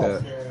 Fucked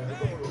up.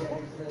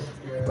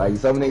 Like,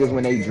 some niggas,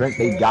 when they drink,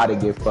 they gotta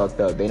get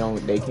fucked up. They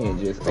can't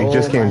just. They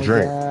just can't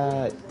drink.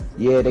 God.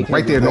 Yeah, they can't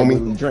right there,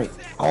 Nomi. Drink.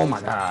 Oh my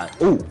god.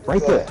 Ooh,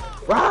 right there.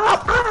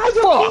 Rob,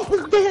 your feet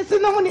was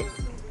dancing on it.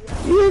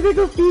 Yeah,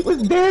 nigga feet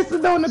was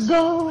dancing on the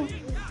goal.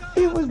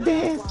 It was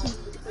dancing.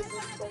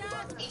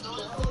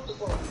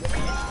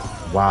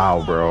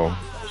 Wow, bro.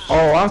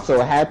 Oh, I'm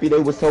so happy they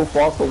were so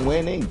far from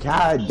winning.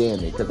 God damn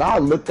it. Because I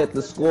looked at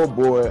the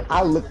scoreboard.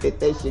 I looked at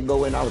that shit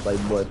going. I was like,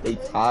 boy, if they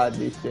tied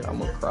this shit, I'm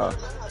going to cry.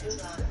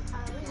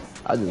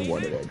 I just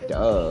wanted a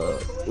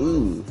dub.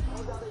 Ooh.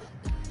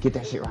 Get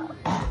that shit right.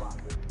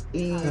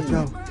 Let's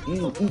go.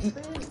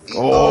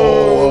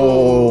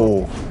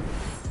 Oh.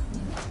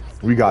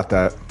 We got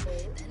that.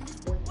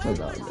 That's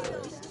all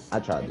good. I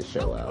tried to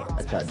show out.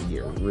 I tried to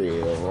get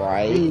real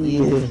right.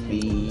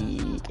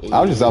 I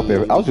was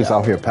just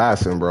out here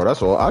passing, bro.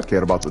 That's all I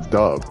cared about, the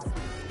dub.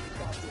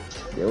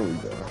 There we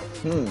go.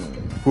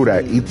 Who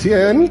that?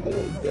 Etienne?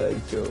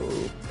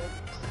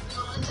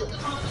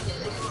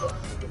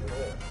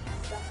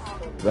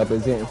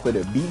 Representing for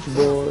the Beach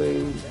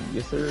Boys.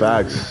 Yes, sir.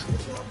 Facts.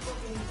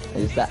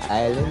 It's the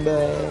Island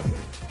Boy.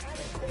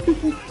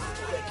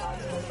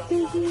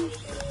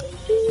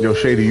 Yo,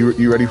 Shady,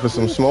 you ready for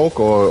some smoke,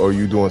 or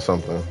you doing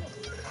something?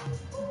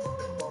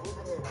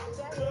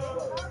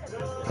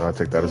 I'll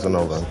take that as a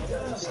no then.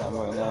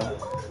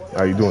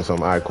 Alright, you doing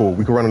something? Alright, cool.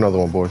 We can run another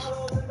one, boys.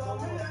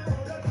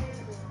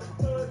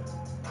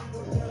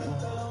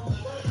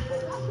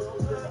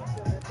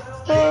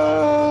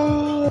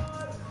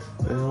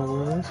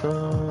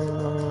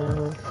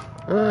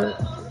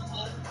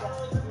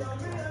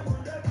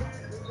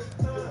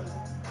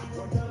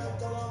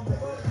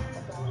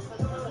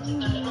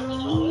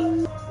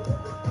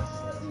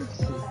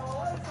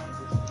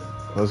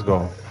 Let's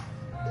go.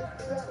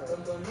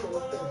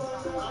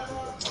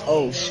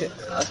 Oh shit,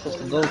 I'm supposed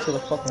to go to the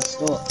fucking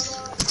store.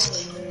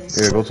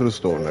 Yeah, go to the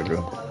store,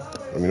 nigga.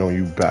 Let me know when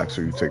you back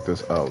so you take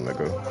this out,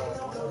 nigga.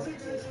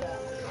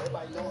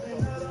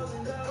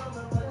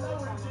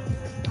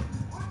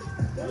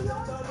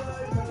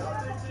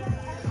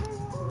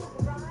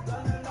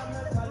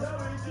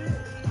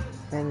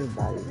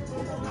 Anybody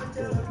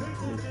doing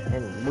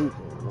any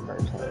movement in the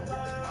first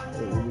half,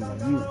 it will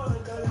be you.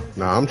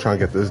 Nah, I'm trying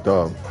to get this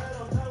dub.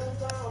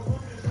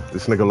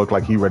 This nigga look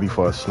like he ready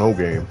for a snow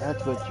game.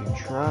 That's what you're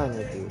trying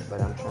to do,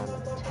 but I'm trying to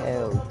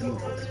tell you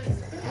what's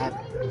gonna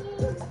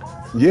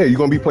happen. Yeah, you're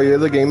gonna be playing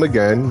the game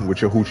again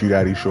with your hoochie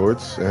daddy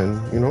shorts, and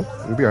you know,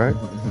 you'll be alright.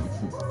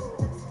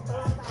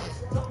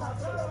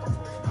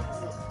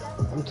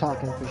 I'm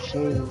talking for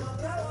Shady.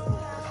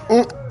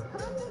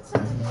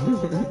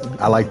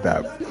 I like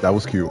that. That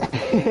was cute.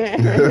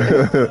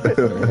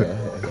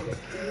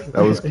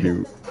 That was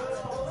cute.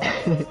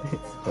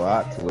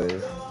 Plot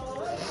twist.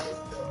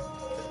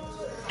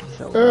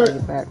 So when you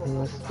get back from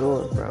the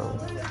store, bro,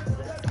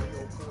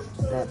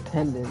 that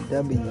pendant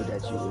W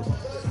that you was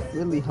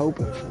really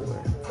hoping for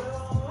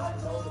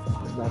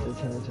is about to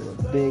turn into a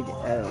big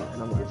L,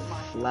 and I'm gonna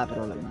slap it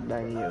on the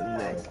back of your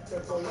neck.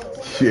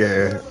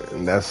 Yeah,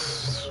 and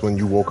that's when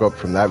you woke up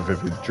from that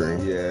vivid dream.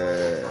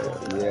 Yeah.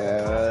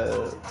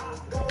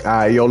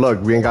 Alright, yo,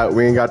 look, we ain't got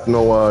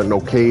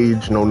no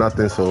cage, no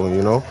nothing, so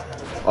you know.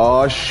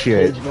 Oh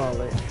shit.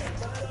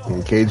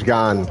 Cage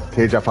gone.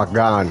 Cage afak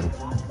gone.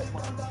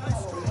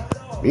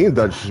 Me and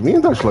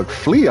Dutch look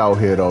flea out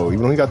here though,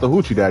 even though he got the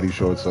hoochie daddy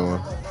shorts on.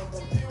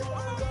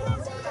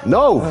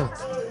 No.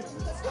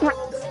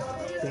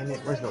 Damn it,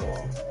 where's the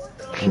wall?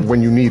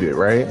 When you need it,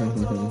 right?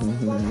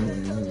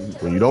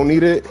 When you don't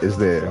need it, it's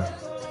there.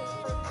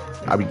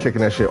 I be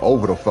kicking that shit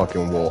over the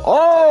fucking wall.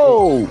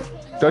 Oh!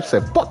 Dutch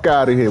said, fuck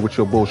out of here with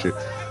your bullshit.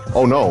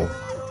 Oh no.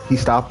 He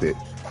stopped it.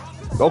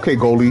 Okay,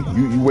 goalie,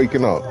 you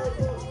waking up.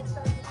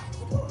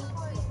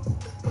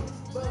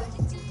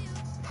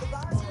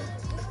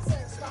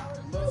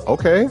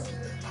 Okay.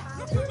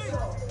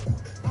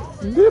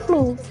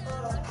 Diplo.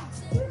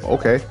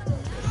 Okay.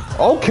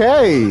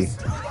 Okay.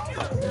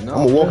 No,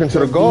 I'm gonna walk into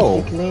the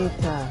goal.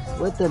 Bicicleta.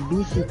 With the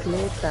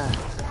bicicleta.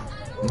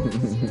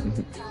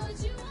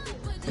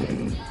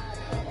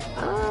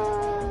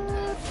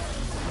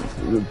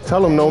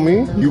 Tell him, know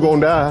me. You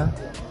gonna die.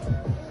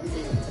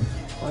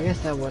 Well, I guess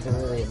that wasn't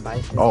really a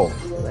bicycle.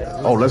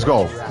 Oh, let's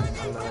go.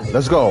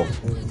 Let's go.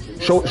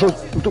 Show.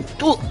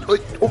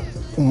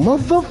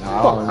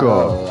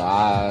 Motherfucker.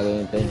 I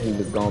didn't think he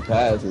was gonna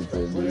pass it to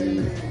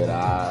me, but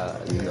I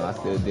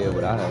still did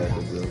what I had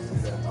to do.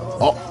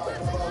 Oh,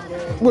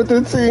 with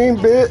the team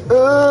bit.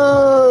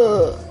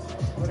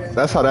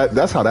 That's how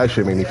that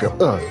shit made me feel.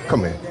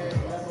 Come in.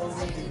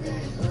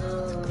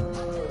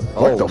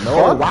 What the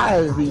fuck? Why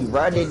is he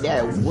running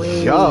that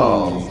way?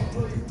 Yo,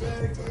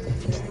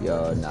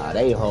 nah,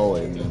 they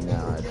holding me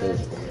now at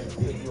this point.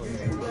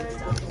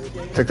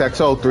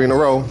 Tic-tac-toe, 3 in a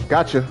row.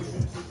 Gotcha.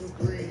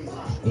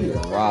 He is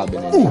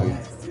robbing it.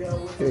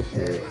 This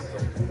shit.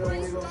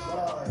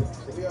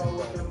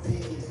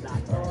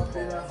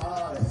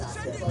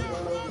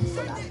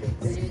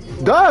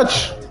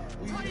 Dutch!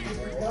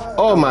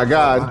 Oh my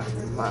god.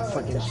 My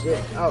fucking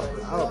shit. Oh.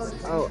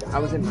 I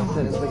was in my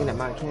settings looking at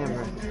my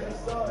camera.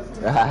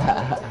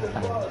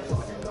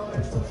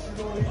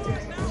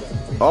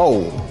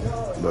 Oh,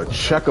 the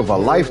check of a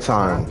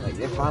lifetime. Like,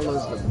 it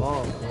follows the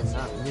ball,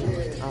 not me.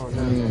 Oh,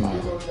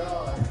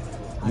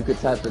 no. You could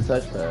tap the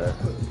touchpad.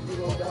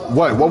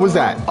 What was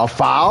that? A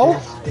foul?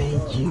 Yes,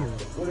 thank you.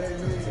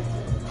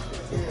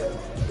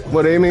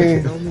 What they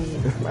mean?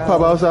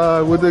 Pop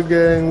outside with the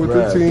gang, with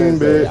the team,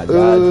 bitch. I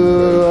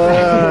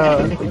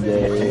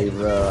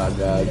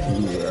got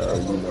you, bro.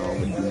 You know, I'm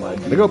gonna do my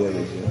due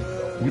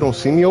diligence. You don't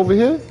see me over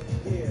here?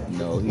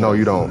 No,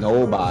 you don't.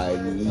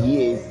 Nobody.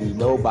 He ain't see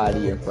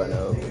nobody in front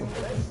of him.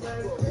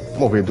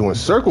 I'm over here doing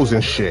circles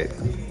and shit.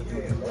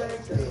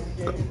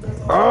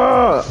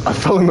 I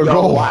fell in the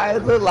goal. Why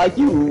it look like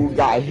you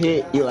got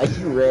hit? You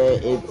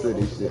ran into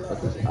the shit.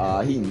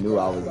 He knew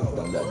I was just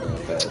gonna that damn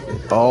fast.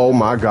 Oh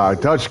my god,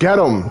 Dutch, get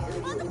him!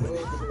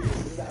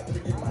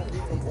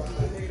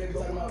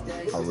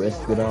 I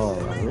risked it all.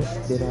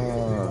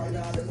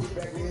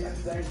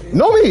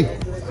 Know me!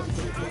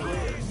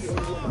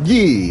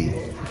 Yeah.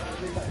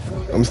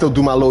 I'm still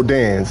do my little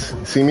dance.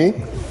 See me?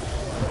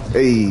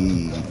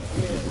 Hey.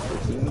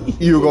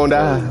 You gonna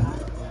die.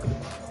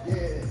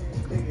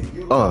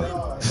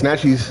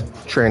 Snatchies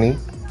tranny.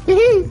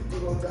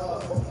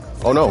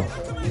 Oh no.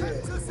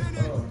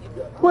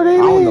 What I they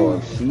don't mean? know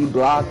if she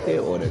blocked it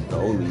or the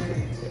goalie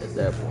at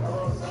that point.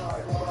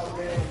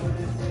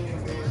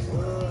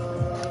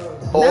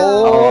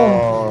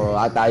 Oh,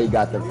 I thought he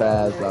got the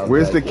pass.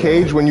 where's the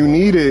cage when you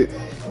need it?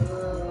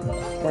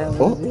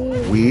 Oh,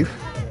 weave.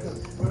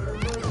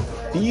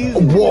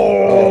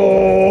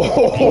 Whoa!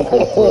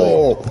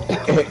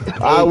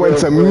 I went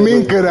to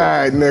Minka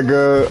that,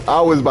 nigga.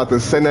 I was about to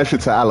send that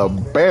shit to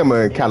Alabama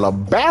and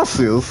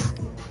Calabasas.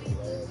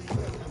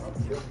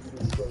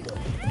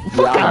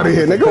 Fuck out of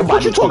here, nigga.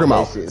 What you talking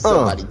about?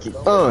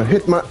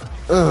 Hit my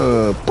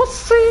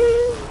pussy.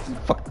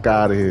 Fuck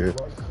out of here.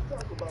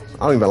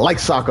 I don't even like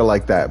soccer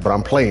like that, but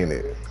I'm playing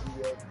it.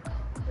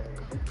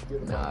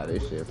 Nah,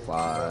 this shit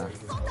fire.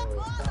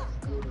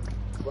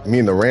 Me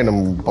and the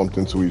random bumped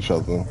into each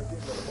other.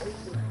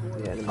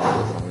 Yeah, it's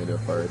only the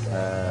first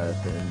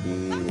half,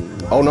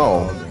 indeed. Oh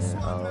no.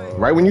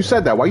 Right when you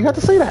said that, why you had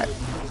to say that?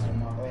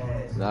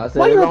 No, I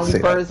said it's only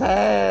first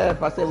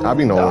half. I said we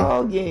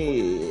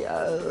dogging.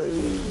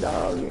 We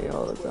dogging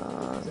all the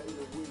time.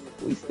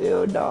 We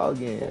still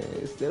dogging.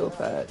 It's still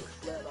facts.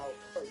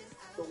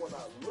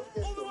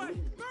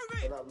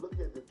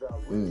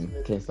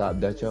 Can't stop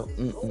that, yo.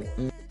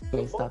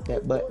 Can't stop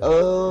that, but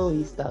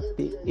he stopped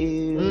it.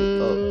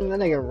 That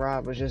nigga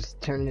Rob was just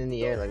turning in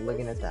the air, like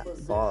looking at that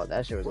ball.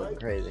 That shit was looking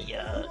crazy.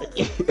 Yeah.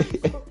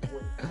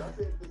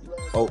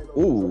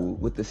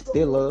 With the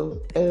Stillo,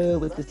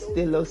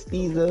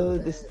 Steezer.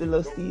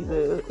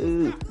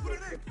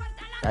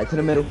 Right to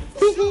the middle.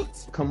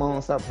 Come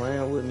on, stop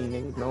playing with me,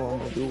 niggas. No, I'm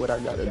gonna do what I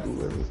gotta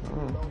do every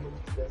time.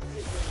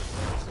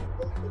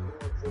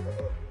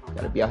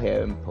 Gotta be out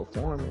here and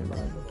performing,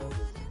 man.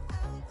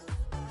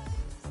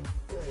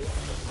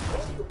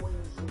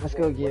 Let's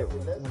go get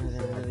one of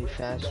them really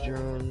fast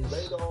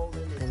drones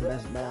from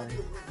Best Buy.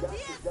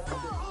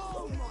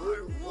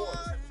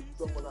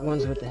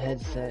 Ones with the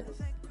headset.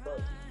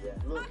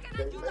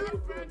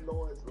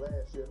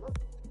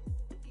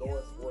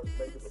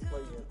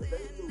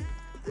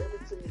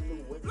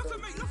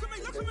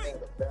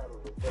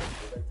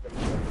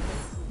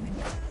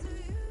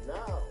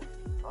 Now,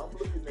 I'm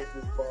looking at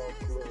this ball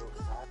club.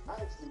 I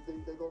actually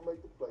think they're gonna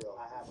make the playoffs.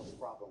 I have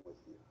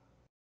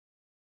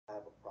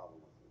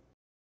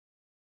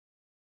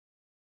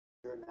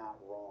not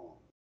wrong.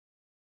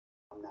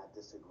 I'm not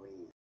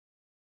disagreeing.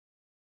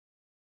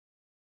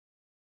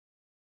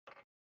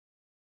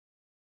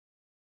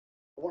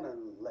 I want to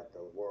let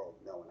the world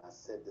know, and I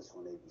said this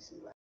on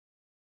ABC last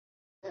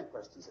night, Dan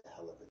Presti's a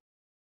hell of an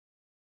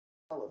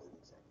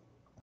executive.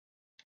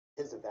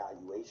 His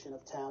evaluation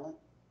of talent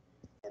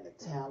and the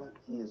talent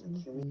he has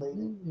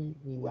accumulated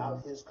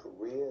throughout his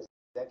career as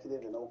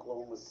executive in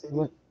Oklahoma City,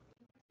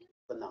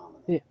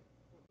 phenomenal. Yeah.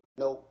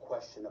 No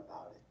question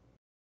about it.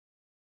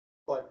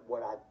 But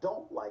what I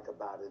don't like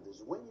about it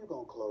is when you're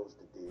going to close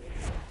the deal.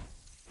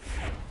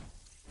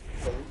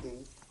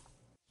 KD,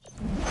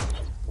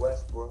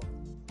 Westbrook,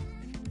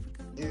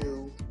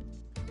 you,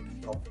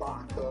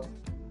 Ibaka,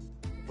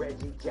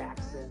 Reggie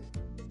Jackson,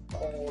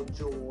 Paul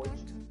George,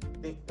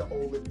 Victor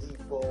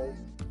Oladipo,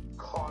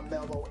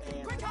 Carmelo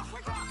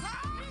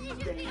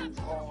Anthony, James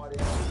Harden.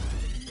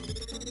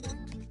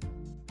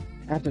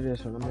 After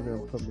this one, I'm gonna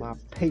put my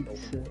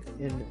pizza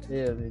in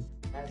the oven.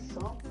 At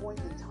some point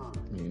in time,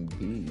 In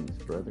peace,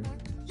 brother.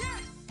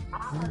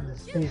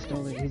 Please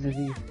don't let either of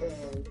you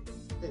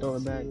throw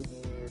it back.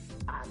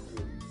 I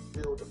could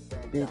build a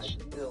franchise, Bitch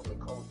build a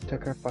culture.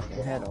 took her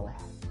fucking head off.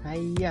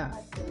 Hiya.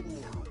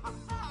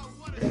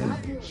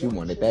 She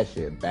wanted that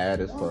shit bad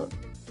as fuck.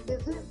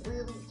 Is it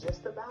really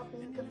just about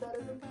being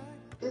competitive?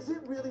 Is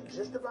it really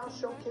just about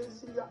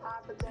showcasing your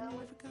eye for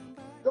talent?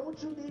 Don't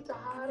you need to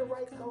hire the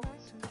right coach?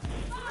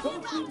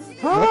 Don't you need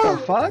to What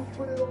the fuck?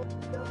 put it all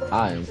together?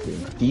 I am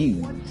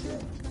confused.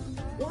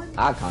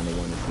 I kind of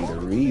want to see the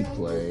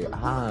replay.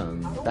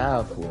 I'm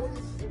baffled.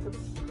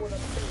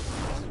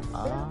 I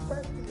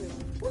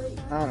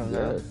don't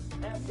know. Yes.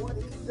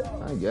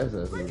 I guess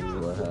that's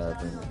what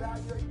happened.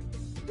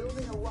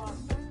 Building a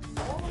roster.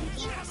 All I'm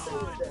trying to say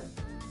is that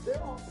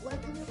there are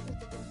plenty of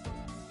people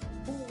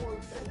who were,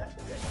 if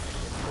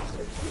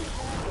you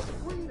have the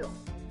freedom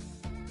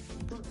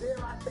to,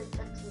 dare I say,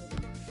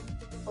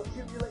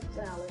 accumulate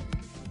talent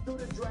through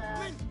the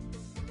draft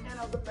and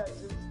other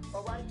measures,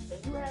 all right?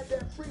 And you had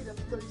that freedom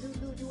because you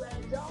knew you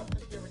had job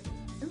security.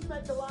 You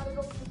make a lot of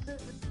those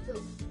decisions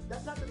too.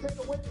 That's not to take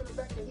away from the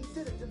fact that he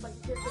did it, just like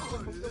you can't take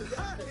away from Phil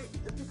Jackson.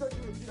 Just because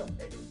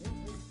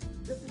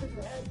just because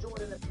you had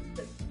Jordan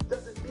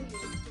doesn't mean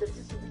that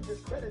you should be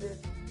discredited.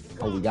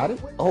 Oh, we got it?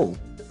 Oh,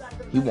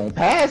 he won't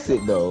pass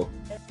it though.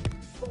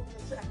 You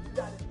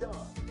got it done.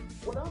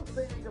 What I'm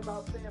saying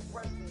about Sam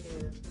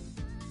Presti is,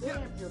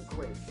 damn, you're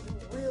great.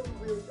 You really,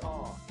 really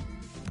are.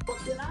 But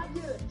can I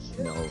get a chip?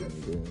 No,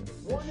 nigga.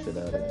 One of Shit these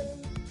out of days, it.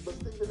 but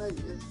Stephen A.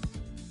 is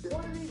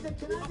one of these days.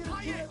 Can I get a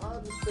chip? I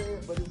understand,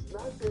 but it's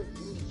not that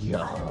easy. Yo,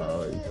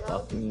 you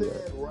fucked me up.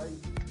 Right?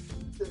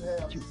 Should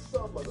have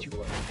some of the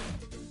blame.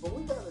 But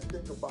we gotta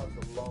think about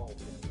the long game.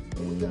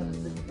 And we gotta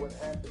think what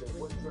happened and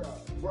what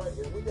dropped. Right,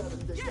 and we gotta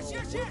think on what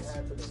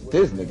happened and what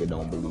This nigga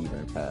don't believe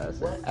in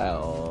passing at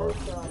all.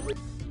 First time they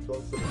go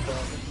to the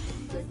finals,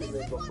 thinking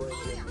they're gonna bring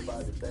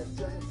everybody back.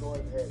 James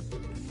Harden had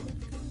different,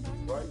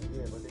 right?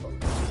 Yeah, but they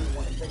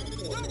want to take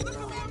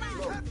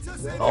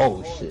it.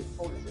 Oh shit.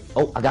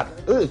 Oh, I got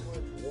it.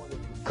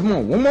 Come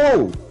on, one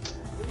more.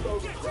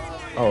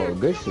 Oh,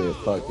 good shit.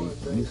 Fuck it.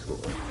 You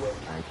scored.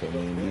 I can't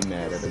even be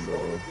mad at the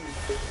goal.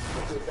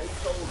 Because they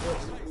told him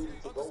he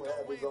needed to go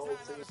have his own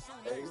team,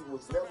 and he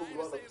was never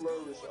going to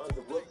flourish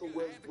under Russell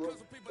Westbrook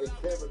and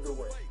Kevin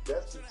Durant.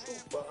 That's the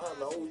truth behind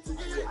the whole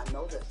situation. I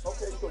know that.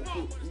 Okay, so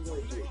good. He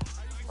went big.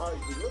 All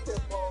right, you look at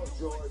Paul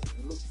George,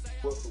 you look at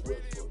Russell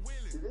Westbrook.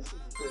 See, this is the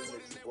thing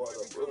that you brought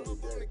up earlier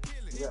that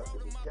you have to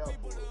be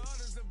careful of.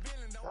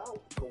 How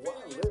Kawhi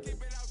Leonard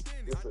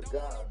is a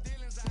guy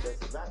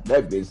that's not...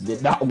 That bitch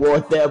did not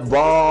want that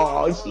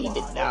ball. She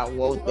did not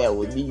want that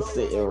with me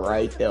sitting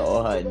right there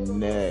on her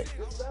neck.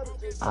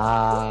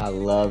 I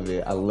love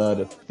it. I love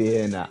the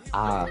fear in the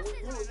eye. We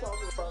were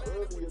talking about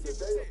earlier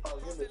today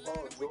about him and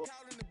Paul George,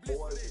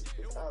 boys,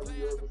 and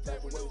Kyrie Irving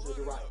situation.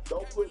 You're right.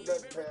 Don't put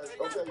that past.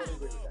 Okay, let me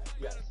agree with that.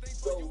 Yes.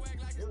 So,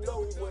 you know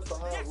he went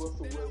behind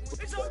Russell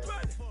Westbrook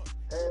back,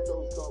 had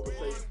those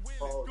conversations with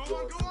Paul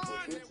George,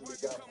 and eventually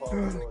got Paul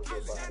George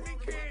about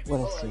it. What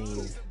a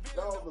scene.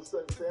 Now all of a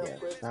sudden, Sam Yeah,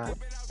 Presti, not.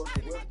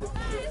 Russell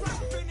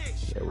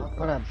Westbrook,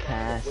 What a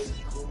pass.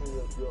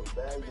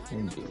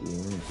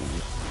 Indeed.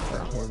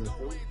 Fuck him.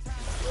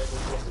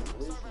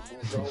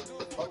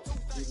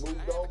 He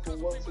moved on from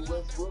Russell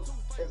Westbrook,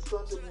 and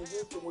Sunday in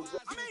Houston was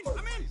just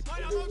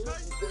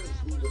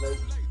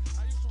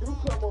you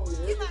come on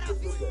here every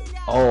single day.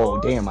 Oh,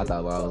 damn. I thought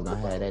I was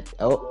going to have that.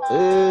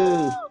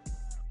 Oh,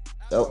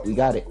 oh, we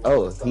got it.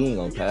 Oh, he ain't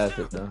going to pass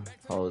it, though.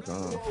 Hold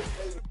on.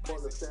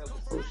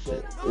 Oh,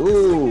 shit.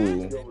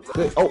 Ooh.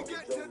 Good. Oh,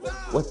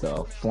 what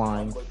the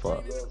flying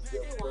fuck?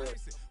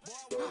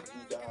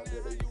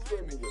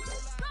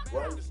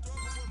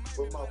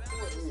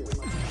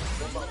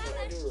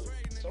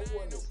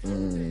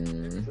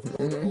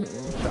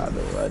 Try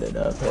to run it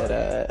up head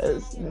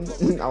ass.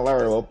 I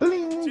learned well.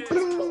 Bling,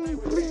 bling,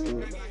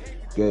 bling.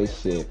 Good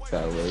shit,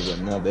 fellas.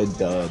 Another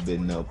dub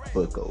in the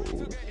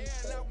bookos.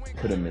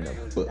 Put him in the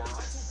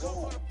books.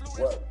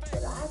 What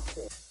I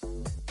said.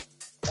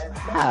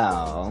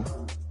 How?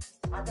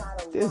 I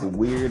got a This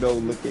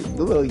weirdo looking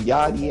little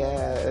yachty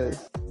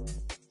ass.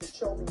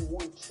 Show me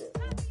one chick.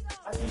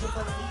 I think you're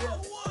better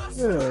together.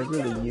 Yeah, it's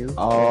really you. Okay.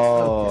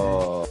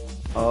 Oh,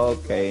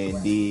 okay,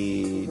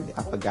 indeed.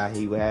 I forgot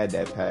he had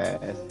that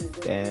pass.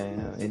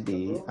 Damn,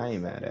 indeed. I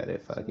ain't mad at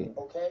it. Fuck it.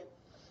 Okay?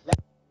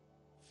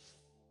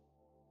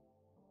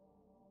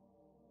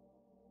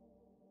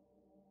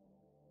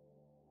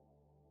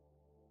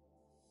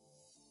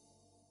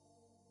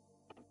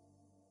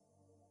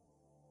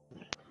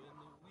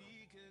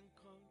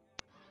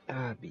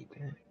 I'll be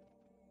back.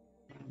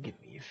 Give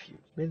me a few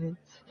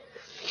minutes.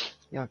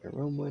 Y'all can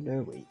roam on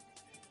their way.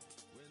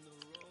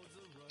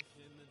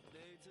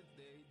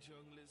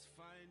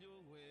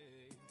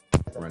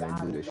 Run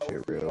and do this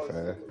shit real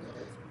fast.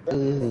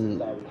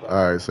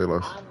 All right, say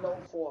less. I know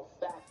for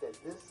a fact that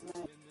this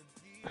man,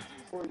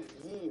 for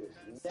years,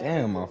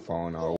 Damn, my phone all